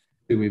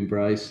to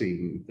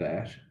embracing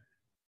that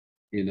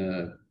in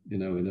a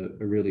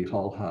really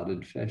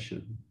wholehearted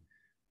fashion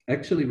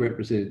actually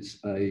represents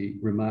a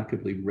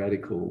remarkably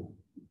radical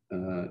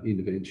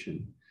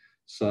intervention.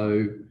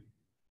 So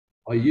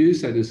I use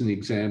that as an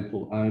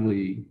example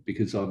only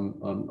because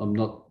I'm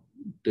not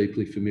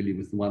deeply familiar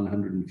with the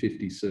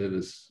 150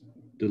 service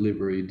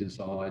delivery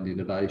design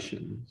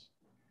innovations.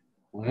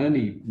 I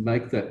only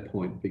make that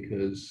point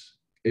because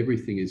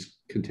everything is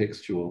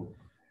contextual,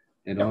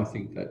 and I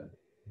think that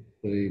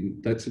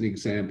that's an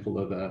example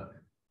of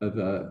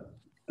a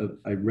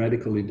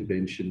radical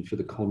intervention for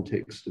the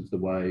context of the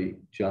way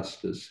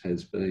justice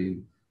has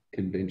been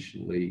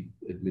conventionally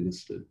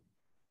administered.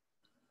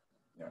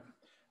 Yeah,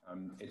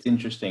 it's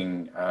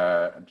interesting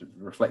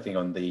reflecting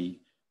on the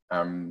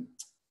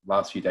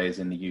last few days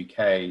in the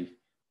UK,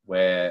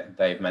 where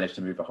they've managed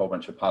to move a whole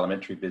bunch of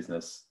parliamentary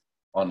business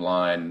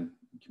online,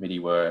 committee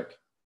work,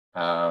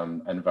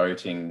 and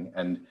voting,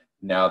 and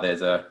now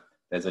there's a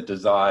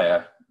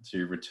desire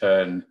to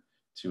return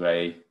to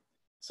a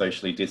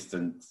socially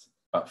distant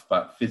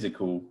but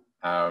physical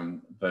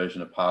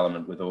version of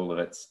Parliament with all of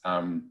its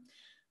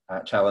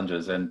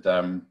challenges, and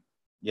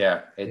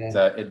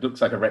it looks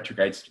like a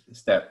retrograde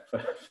step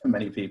for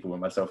many people,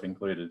 and myself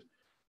included.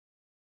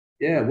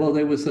 Yeah, well,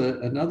 there was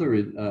another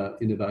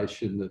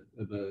innovation that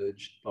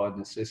emerged by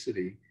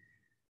necessity,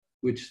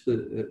 which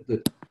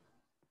the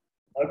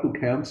local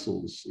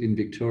councils in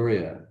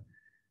Victoria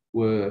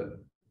were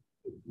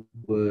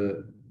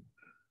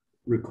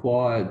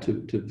required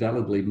to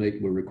validly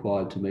meet, were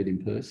required to meet in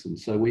person.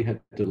 So we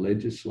had to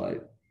legislate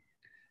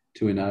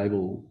to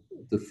enable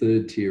the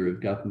third tier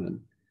of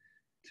government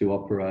to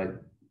operate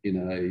in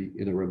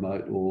a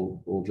remote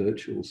or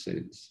virtual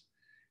sense.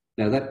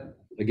 Now that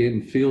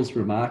again feels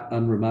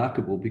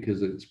unremarkable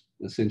because it's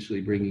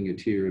essentially bringing a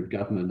tier of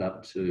government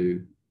up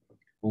to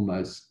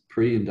almost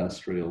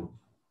pre-industrial,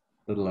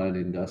 let alone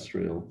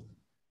industrial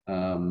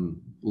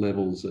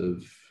levels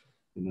of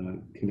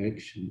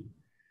connection.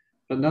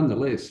 But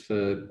nonetheless,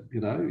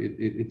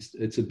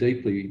 it's a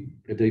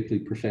deeply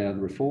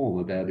profound reform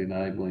about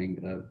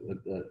enabling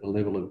a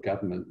level of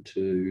government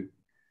to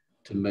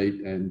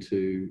meet and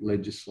to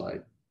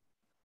legislate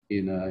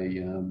in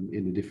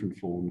a different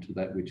form to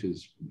that which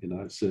has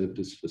served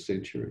us for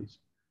centuries.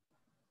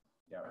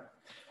 Yeah.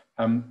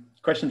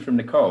 Question from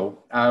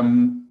Nicole.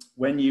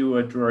 When you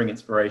were drawing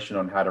inspiration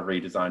on how to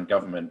redesign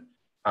government,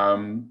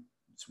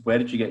 where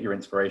did you get your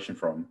inspiration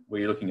from? Were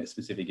you looking at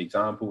specific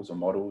examples or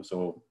models,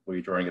 or were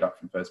you drawing it up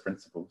from first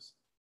principles?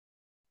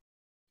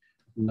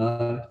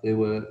 No, there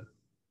were.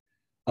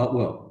 I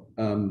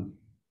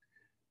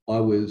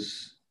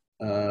was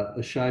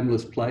a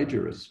shameless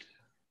plagiarist.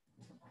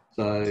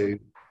 So,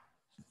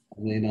 I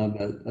mean, I'm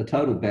a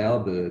total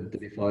bowerbird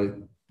that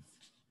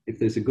if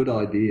there's a good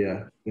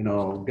idea,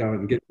 I'll go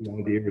and get the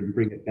idea and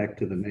bring it back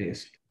to the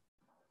nest.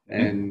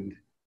 And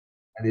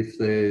if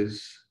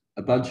there's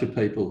a bunch of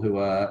people who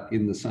are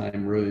in the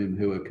same room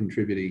who are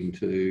contributing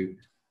to,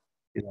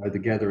 the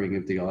gathering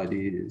of the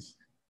ideas,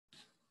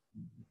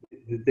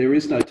 there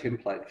is no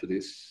template for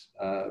this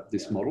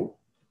model.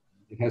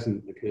 It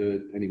hasn't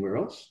occurred anywhere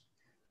else,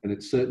 and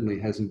it certainly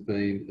hasn't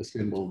been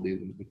assembled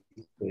in the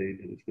speed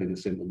that it's been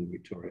assembled in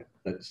Victoria.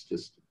 That's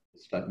just a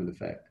statement of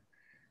fact.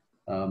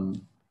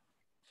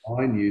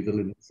 I knew the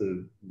limits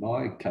of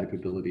my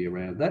capability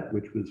around that,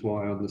 which was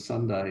why on the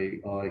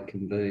Sunday I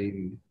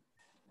convened,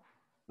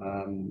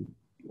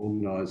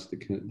 organised the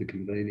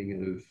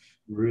convening of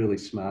really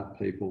smart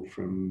people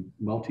from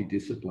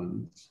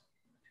multi-disciplines,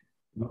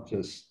 not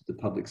just the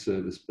public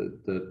service,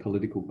 but the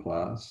political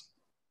class,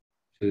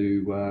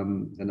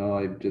 and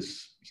I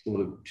just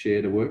sort of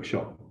shared a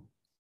workshop,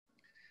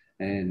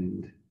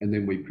 and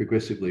then we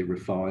progressively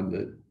refined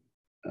it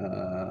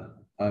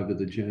over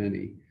the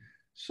journey.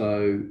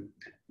 So,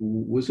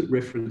 was it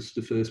reference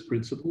to first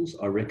principles?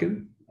 I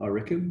reckon.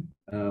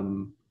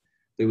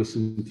 There were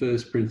some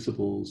first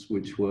principles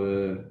which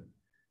were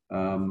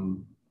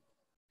to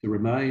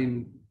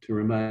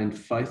remain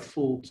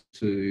faithful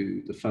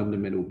to the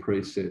fundamental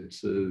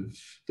precepts of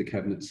the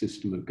cabinet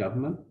system of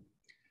government.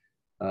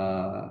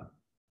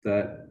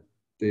 That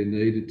there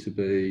needed to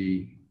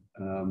be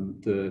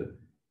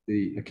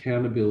the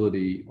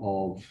accountability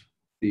of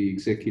the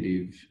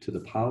executive to the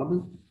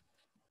parliament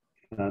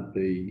can't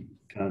be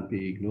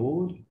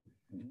ignored.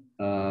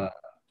 I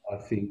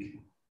think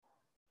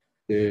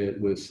there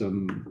was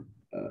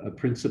a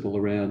principle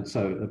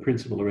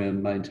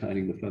around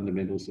maintaining the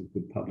fundamentals of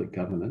good public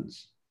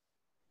governance,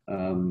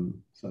 so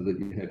that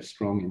you have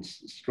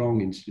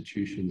strong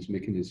institutions,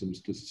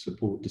 mechanisms to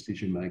support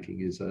decision making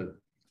is a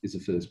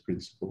first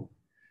principle.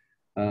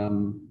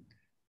 And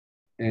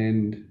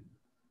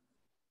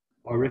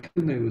I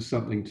reckon there was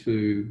something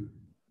to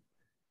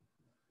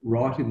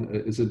write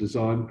in as a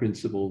design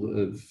principle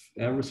of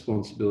our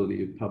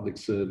responsibility of public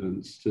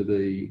servants to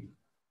be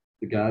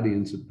the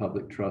guardians of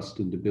public trust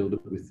and to build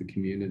it with the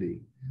community.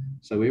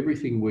 So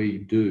everything we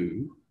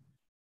do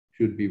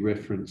should be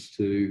referenced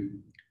to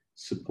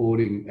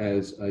supporting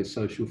as a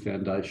social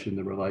foundation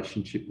the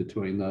relationship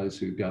between those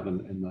who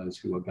govern and those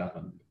who are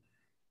governed.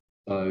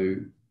 So,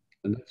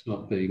 and that's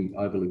not being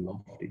overly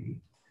lofty.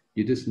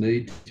 You just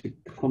need to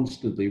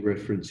constantly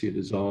reference your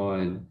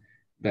design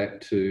back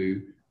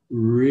to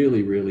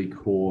really, really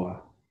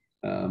core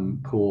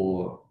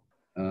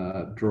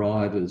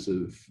drivers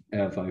of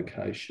our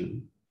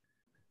vocation.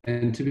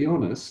 And to be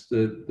honest,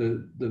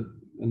 and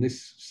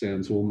this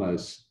sounds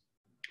almost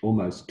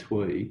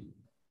twee,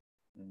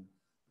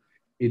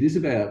 it is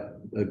about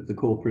the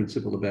core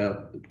principle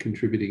about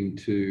contributing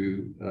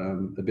to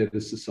a better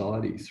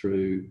society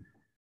through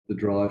the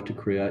drive to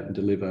create and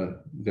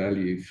deliver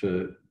value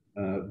for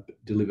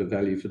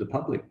the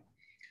public.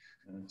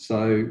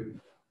 So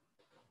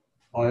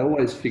I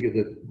always figure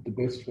that the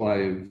best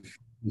way of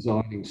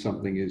designing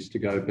something is to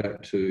go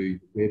back to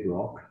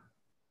bedrock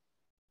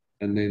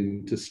and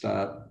then to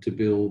start to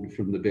build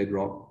from the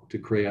bedrock to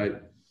create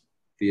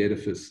the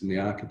edifice and the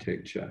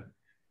architecture.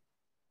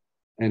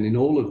 And in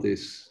all of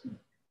this,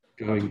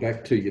 going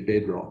back to your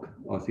bedrock,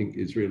 I think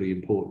is really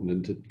important,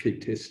 and to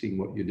keep testing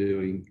what you're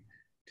doing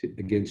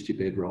against your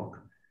bedrock.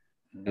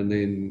 And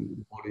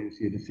then what is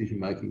your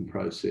decision-making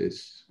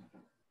process?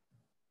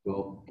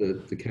 Well,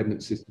 the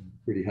cabinet system is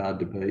pretty hard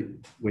to beat.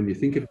 When you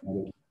think about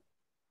it,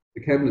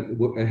 the cabinet,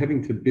 we're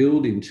having to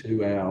build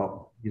into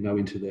our,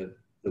 into the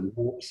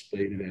warp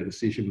speed of our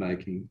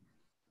decision-making,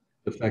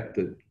 the fact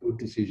that good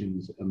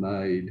decisions are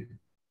made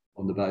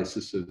on the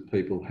basis of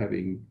people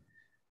having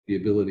the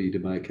ability to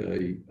make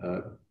a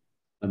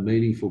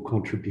meaningful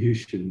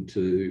contribution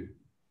to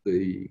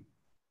the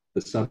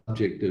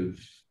subject of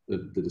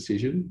the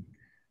decision,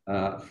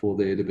 for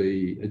there to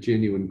be a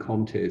genuine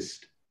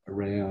contest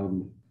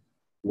around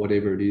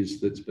whatever it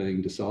is that's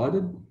being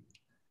decided,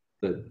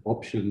 that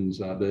options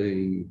are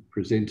being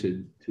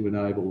presented to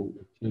enable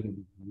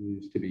alternative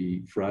views to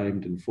be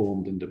framed and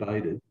formed and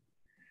debated.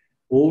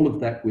 All of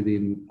that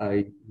within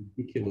a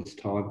ridiculous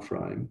time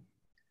frame.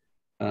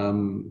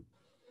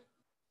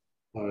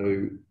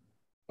 So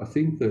I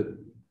think that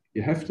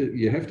you have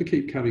to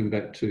keep coming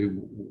back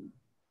to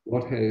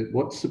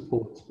what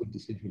supports good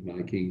decision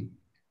making,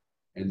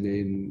 and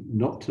then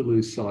not to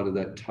lose sight of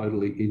that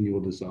totally in your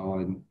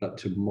design, but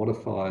to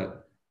modify it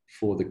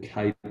for the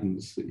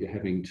cadence that you're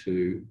having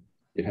to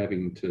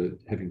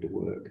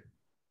work.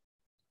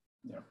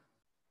 Yeah.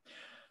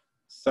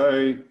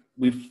 So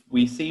we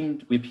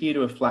appear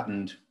to have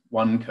flattened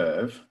one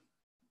curve,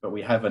 but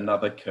we have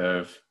another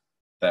curve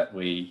that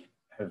we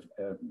have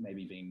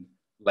maybe been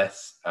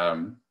less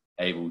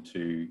able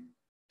to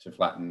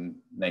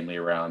flatten, namely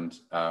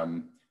around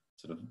our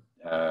sort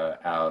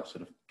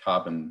of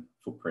carbon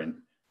footprint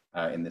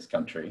in this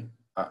country.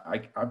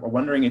 I'm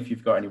wondering if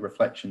you've got any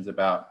reflections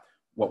about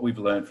what we've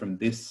learned from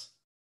this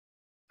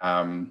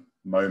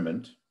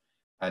moment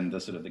and the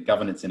sort of the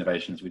governance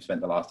innovations we've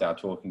spent the last hour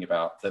talking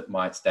about that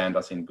might stand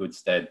us in good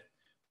stead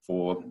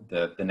for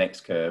the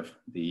next curve,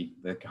 the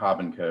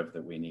carbon curve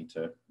that we need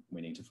to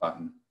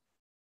flatten.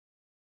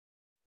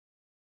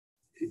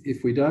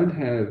 If we don't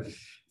have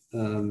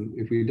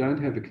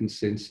a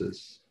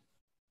consensus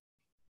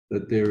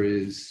that there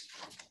is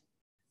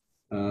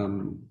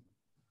an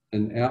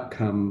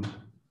outcome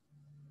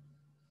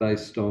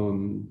based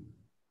on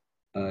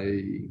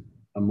a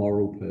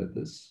moral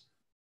purpose,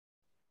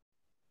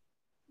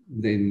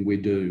 then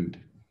we're doomed.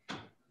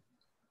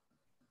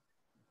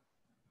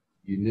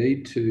 There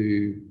needs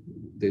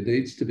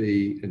to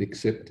be an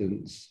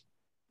acceptance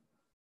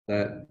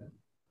that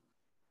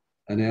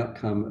an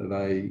outcome of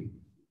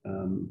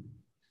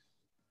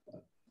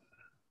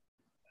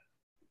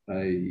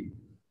an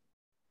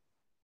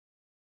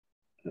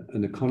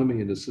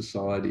economy and a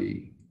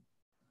society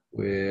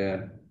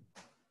where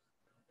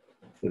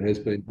that has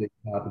been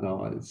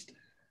decarbonised,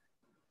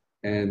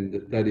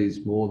 and that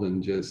is more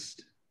than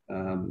just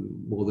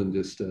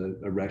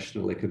a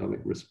rational economic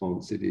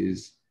response. It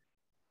is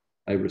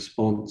a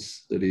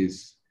response that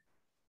is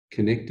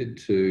connected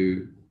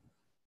to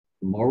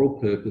moral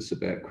purpose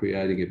about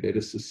creating a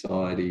better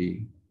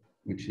society,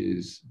 which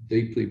is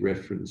deeply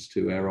referenced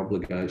to our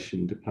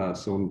obligation to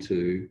pass on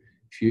to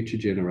future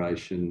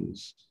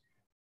generations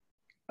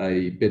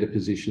a better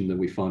position than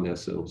we find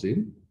ourselves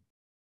in.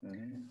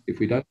 If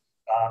we don't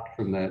start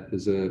from that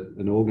as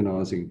an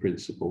organising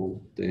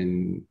principle,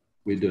 then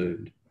we're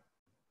doomed.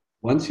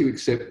 Once you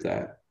accept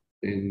that,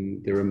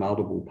 then there are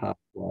multiple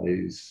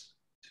pathways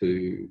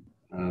to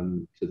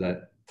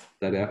that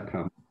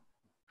outcome.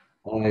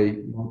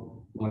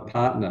 My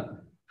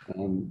partner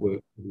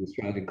worked for the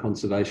Australian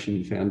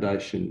Conservation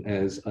Foundation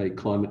as a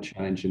climate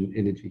change and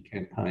energy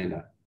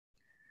campaigner.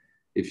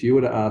 If you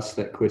were to ask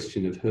that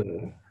question of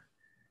her,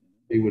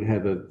 he would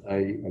have a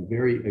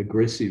very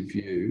aggressive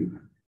view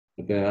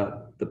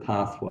about the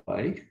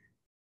pathway.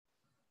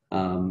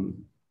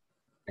 And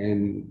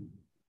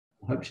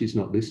I hope she's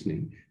not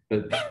listening,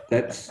 but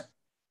that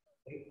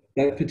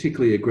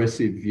particularly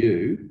aggressive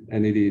view,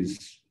 and it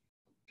is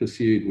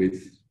pursued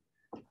with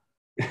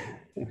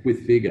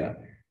vigour,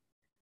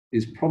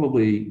 is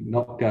probably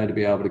not going to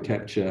be able to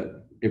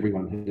capture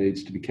everyone who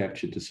needs to be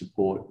captured to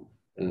support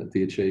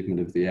the achievement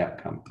of the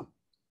outcome.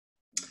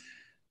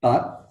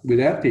 But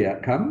without the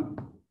outcome,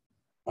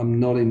 I'm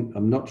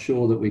not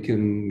sure that we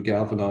can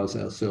galvanise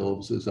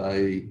ourselves as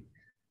a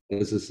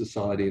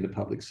society and a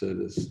public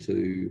service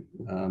to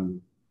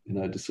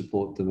to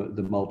support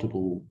the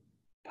multiple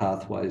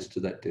pathways to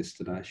that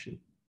destination.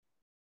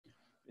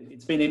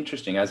 It's been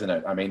interesting, hasn't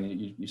it? I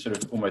mean, you sort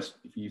of almost,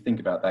 if you think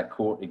about that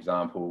court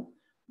example,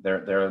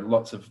 there are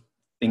lots of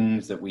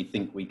things that we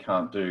think we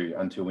can't do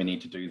until we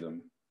need to do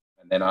them,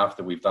 and then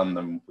after we've done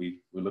them, we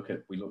look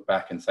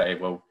back and say,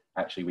 well,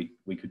 actually,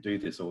 we could do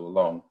this all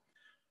along.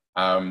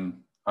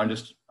 I'm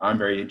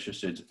very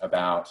interested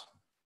about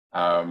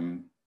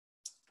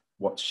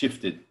what's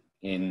shifted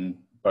in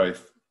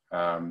both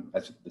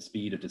as the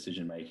speed of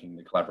decision making,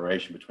 the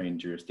collaboration between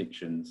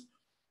jurisdictions,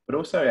 but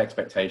also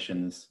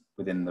expectations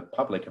within the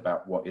public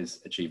about what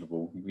is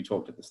achievable. We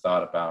talked at the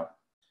start about,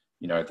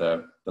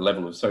 the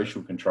level of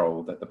social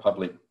control that the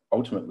public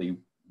ultimately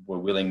were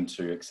willing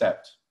to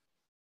accept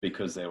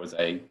because there was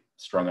a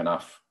strong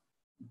enough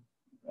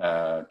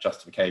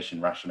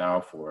justification,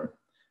 rationale for it.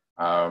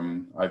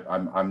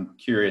 I'm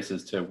curious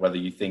as to whether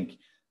you think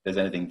there's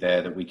anything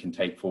there that we can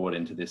take forward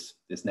into this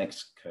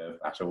next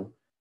curve battle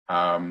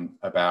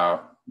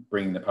about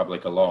bringing the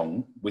public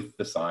along with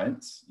the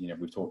science.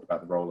 We've talked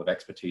about the role of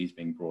expertise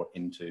being brought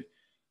into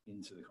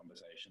the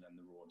conversation and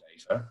the raw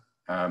data.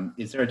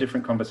 Is there a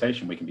different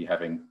conversation we can be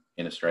having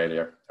in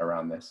Australia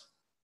around this?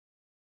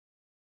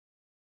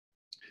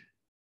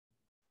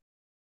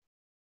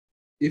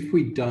 If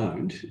we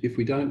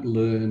don't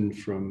learn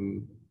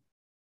from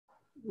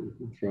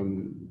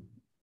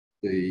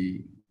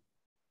the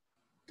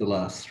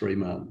last 3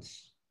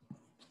 months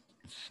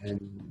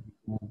and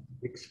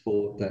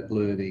export that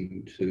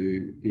learning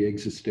to the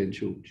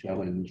existential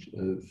challenge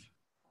of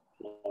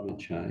climate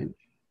change,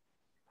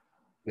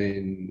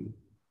 then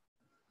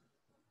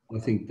I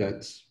think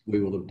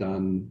we will have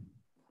done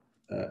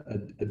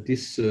a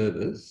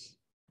disservice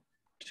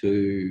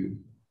to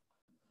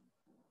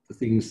the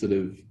things that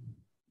have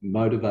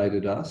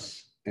motivated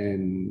us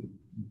and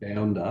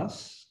bound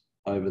us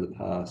over the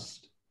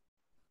past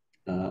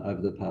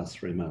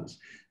 3 months.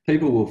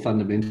 People will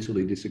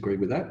fundamentally disagree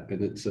with that,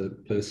 and it's a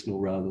personal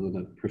rather than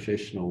a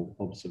professional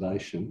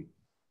observation.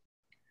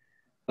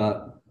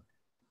 But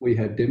we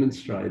have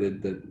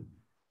demonstrated that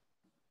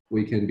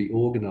we can be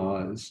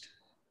organised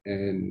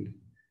and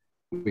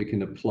we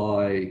can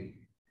apply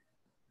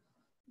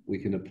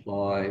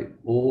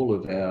all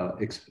of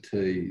our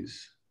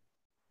expertise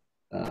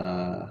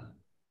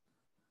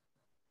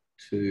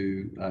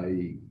to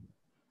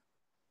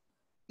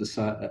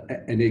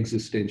an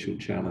existential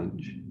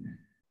challenge.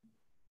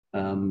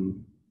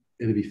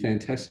 It'd be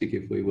fantastic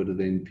if we were to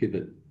then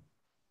pivot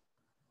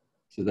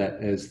to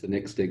that as the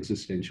next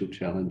existential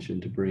challenge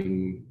and to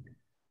bring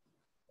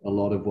a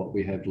lot of what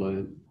we have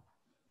learned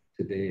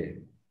to bear.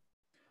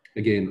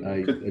 Again,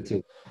 it's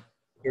a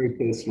very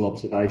personal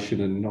observation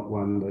and not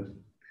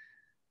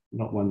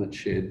one that's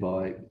shared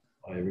by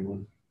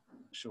everyone.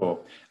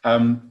 Sure.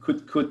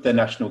 Could the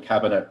National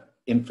Cabinet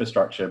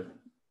infrastructure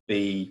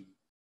be,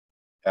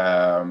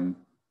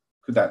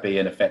 could that be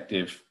an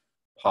effective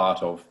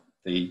part of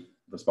the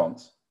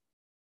response?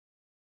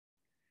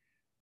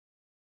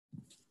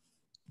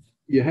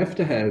 You have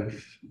to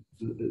have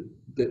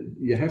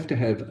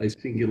a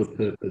singular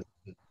purpose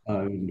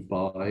owned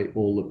by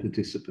all the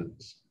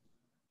participants,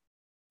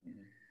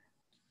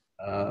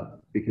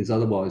 because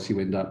otherwise you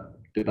end up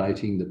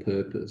debating the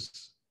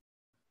purpose.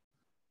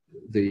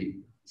 The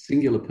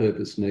singular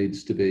purpose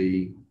needs to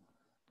be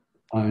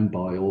owned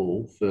by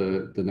all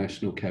for the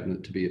National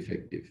Cabinet to be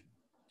effective.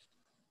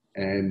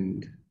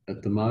 And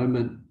at the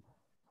moment,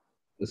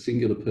 a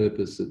singular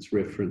purpose that's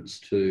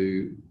referenced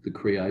to the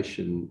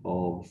creation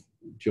of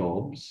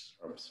jobs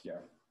Yeah.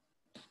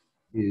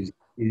 is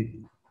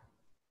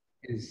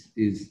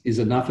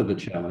enough of a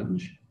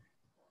challenge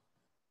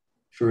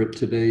for it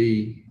to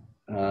be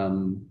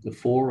the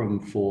forum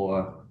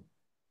for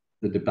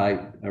the debate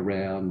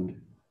around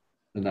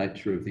the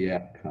nature of the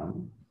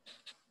outcome.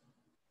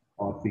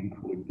 I think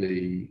would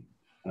be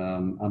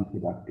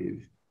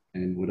unproductive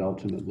and would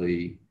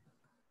ultimately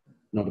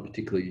not a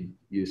particularly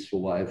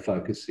useful way of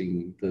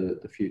focusing the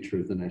future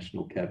of the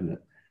National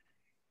Cabinet.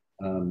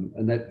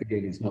 And that,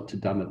 again, is not to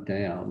dumb it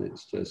down.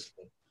 It's just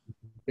that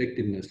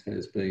effectiveness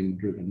has been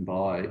driven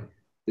by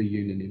the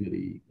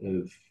unanimity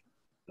of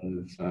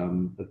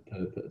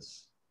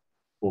purpose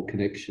or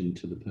connection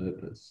to the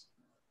purpose.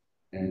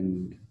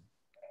 And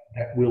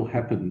that will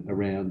happen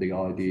around the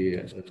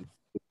idea of the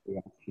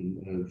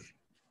creation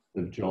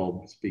of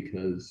jobs,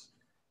 because,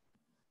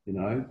 you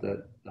know,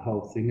 that the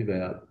whole thing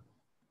about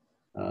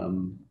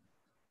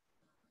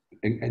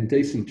and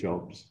decent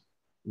jobs,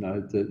 you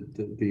know,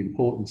 the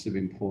importance of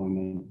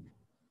employment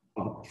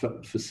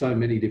for so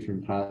many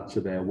different parts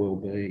of our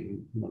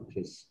well-being, not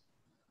just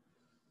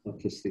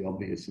the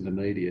obvious and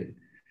immediate.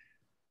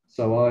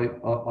 So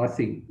I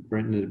think,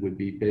 Brenton, it would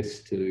be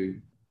best to,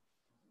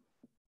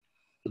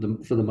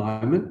 for the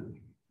moment,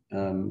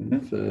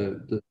 for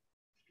the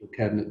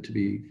Cabinet to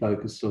be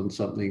focused on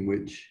something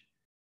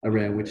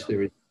around which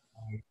there is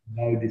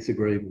no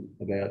disagreement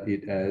about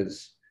it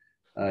as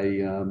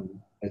a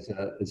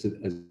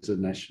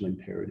national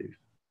imperative.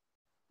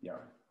 Yeah.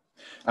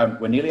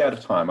 We're nearly out of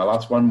time. I'll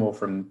ask one more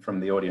from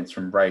the audience,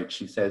 from Rach.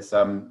 She says,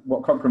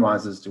 what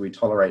compromises do we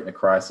tolerate in a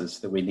crisis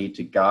that we need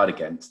to guard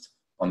against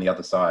on the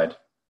other side?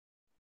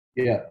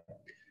 Yeah.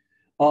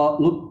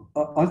 Look,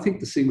 I think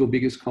the single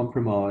biggest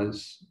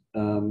compromise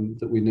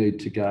that we need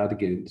to guard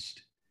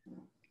against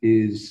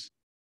is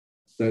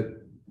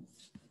that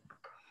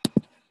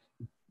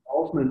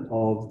involvement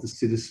of the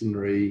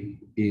citizenry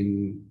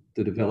in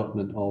the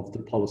development of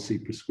the policy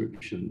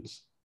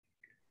prescriptions.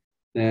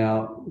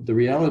 Now, the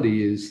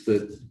reality is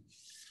that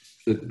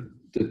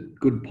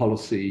good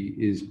policy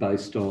is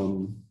based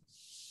on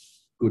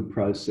good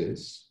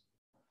process,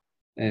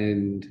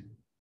 and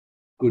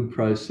good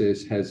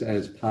process has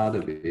as part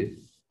of it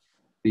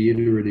the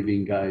iterative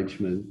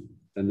engagement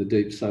and the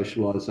deep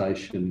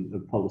socialisation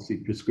of policy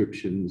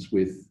prescriptions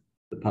with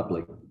the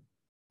public.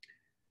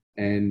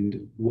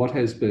 And what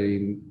has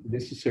been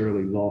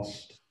necessarily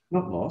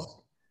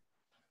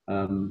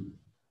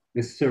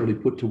necessarily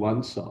put to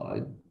one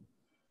side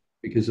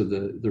because of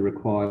the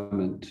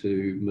requirement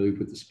to move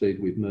with the speed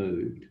we've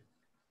moved,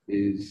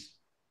 is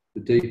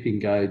the deep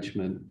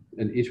engagement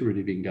and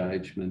iterative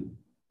engagement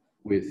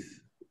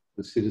with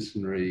the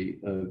citizenry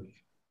of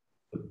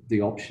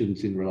the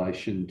options in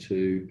relation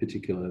to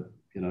particular,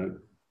 you know,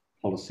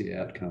 policy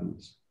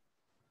outcomes.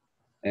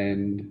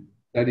 And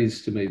that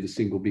is, to me, the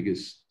single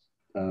biggest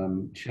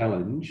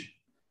challenge,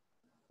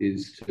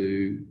 is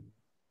to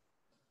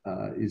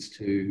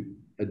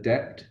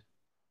adapt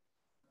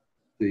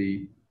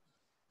the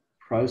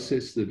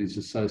process that is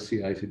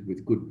associated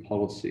with good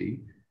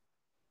policy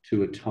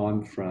to a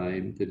time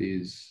frame that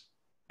is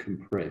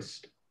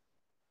compressed.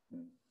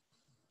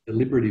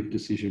 Deliberative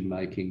decision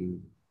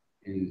making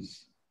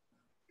is,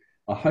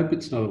 I hope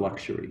it's not a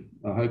luxury.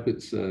 I hope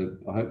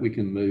we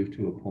can move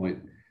to a point.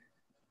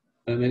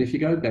 I mean, if you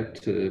go back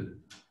to,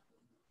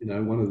 you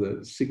know, one of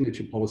the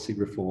signature policy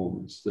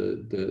reforms,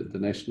 the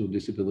National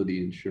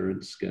Disability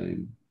Insurance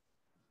Scheme,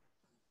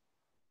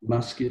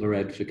 muscular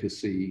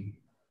advocacy,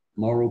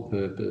 moral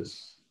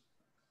purpose,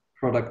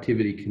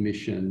 productivity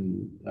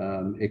commission,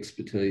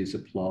 expertise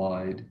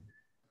applied,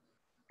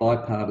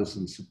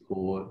 bipartisan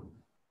support,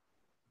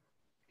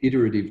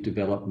 iterative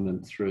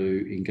development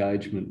through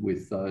engagement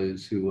with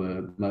those who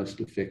were most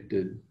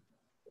affected.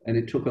 And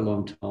it took a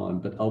long time,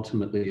 but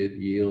ultimately it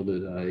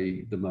yielded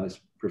the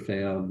most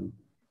profound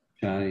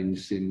change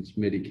since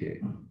Medicare.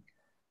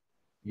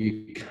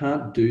 You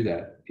can't do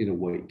that in a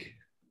week.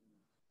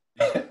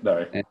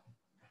 No.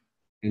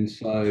 And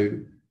so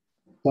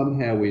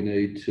somehow we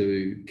need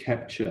to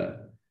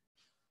capture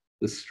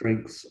the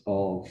strengths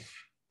of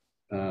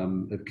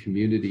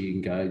community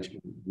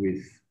engagement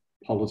with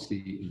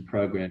policy and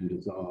program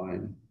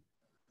design,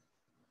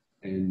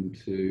 and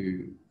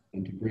to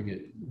bring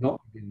it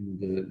not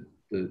within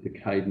the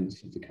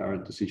cadence of the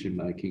current decision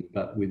making,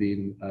 but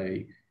within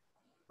I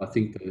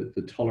think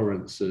the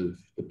tolerance of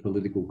the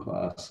political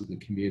class and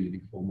the community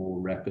for more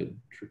rapid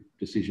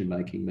decision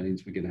making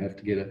means we're going to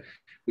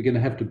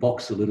have to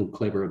box a little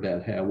clever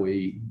about how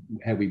we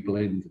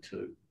blend the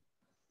two.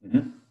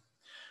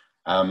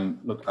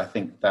 Mm-hmm. Look, I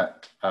think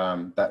that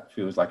that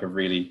feels like a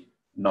really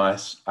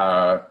nice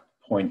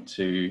point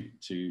to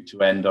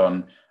end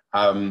on.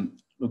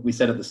 Look, we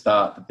said at the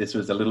start that this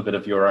was a little bit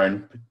of your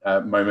own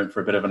moment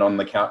for a bit of an on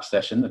the couch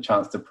session, a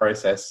chance to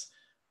process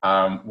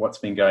what's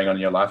been going on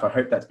in your life. I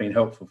hope that's been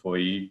helpful for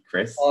you,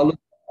 Chris. Oh, look,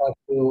 I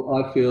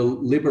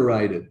feel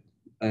liberated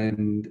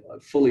and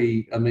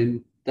fully. I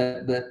mean,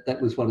 that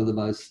was one of the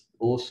most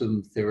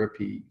awesome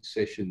therapy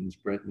sessions,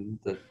 Brenton,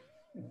 that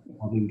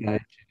I've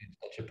engaged in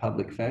such a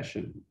public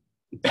fashion.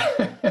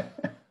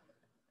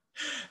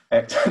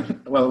 Excellent.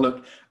 Perfect. Well,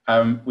 look,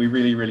 we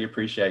really, really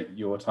appreciate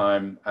your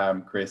time,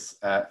 Chris.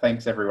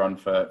 Thanks everyone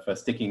for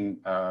sticking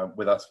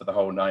with us for the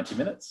whole 90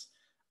 minutes,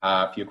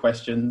 for your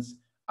questions.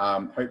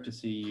 Hope to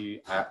see you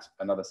at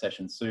another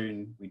session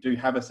soon. We do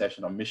have a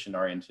session on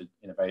mission-oriented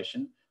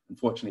innovation.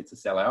 Unfortunately, it's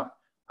a sellout,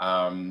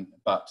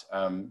 but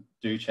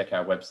do check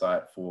our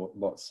website for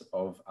lots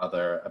of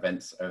other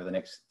events over the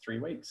next 3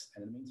 weeks.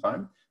 And in the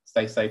meantime,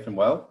 stay safe and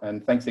well.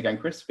 And thanks again,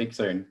 Chris. Speak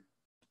soon.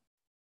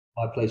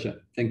 My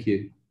pleasure. Thank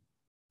you.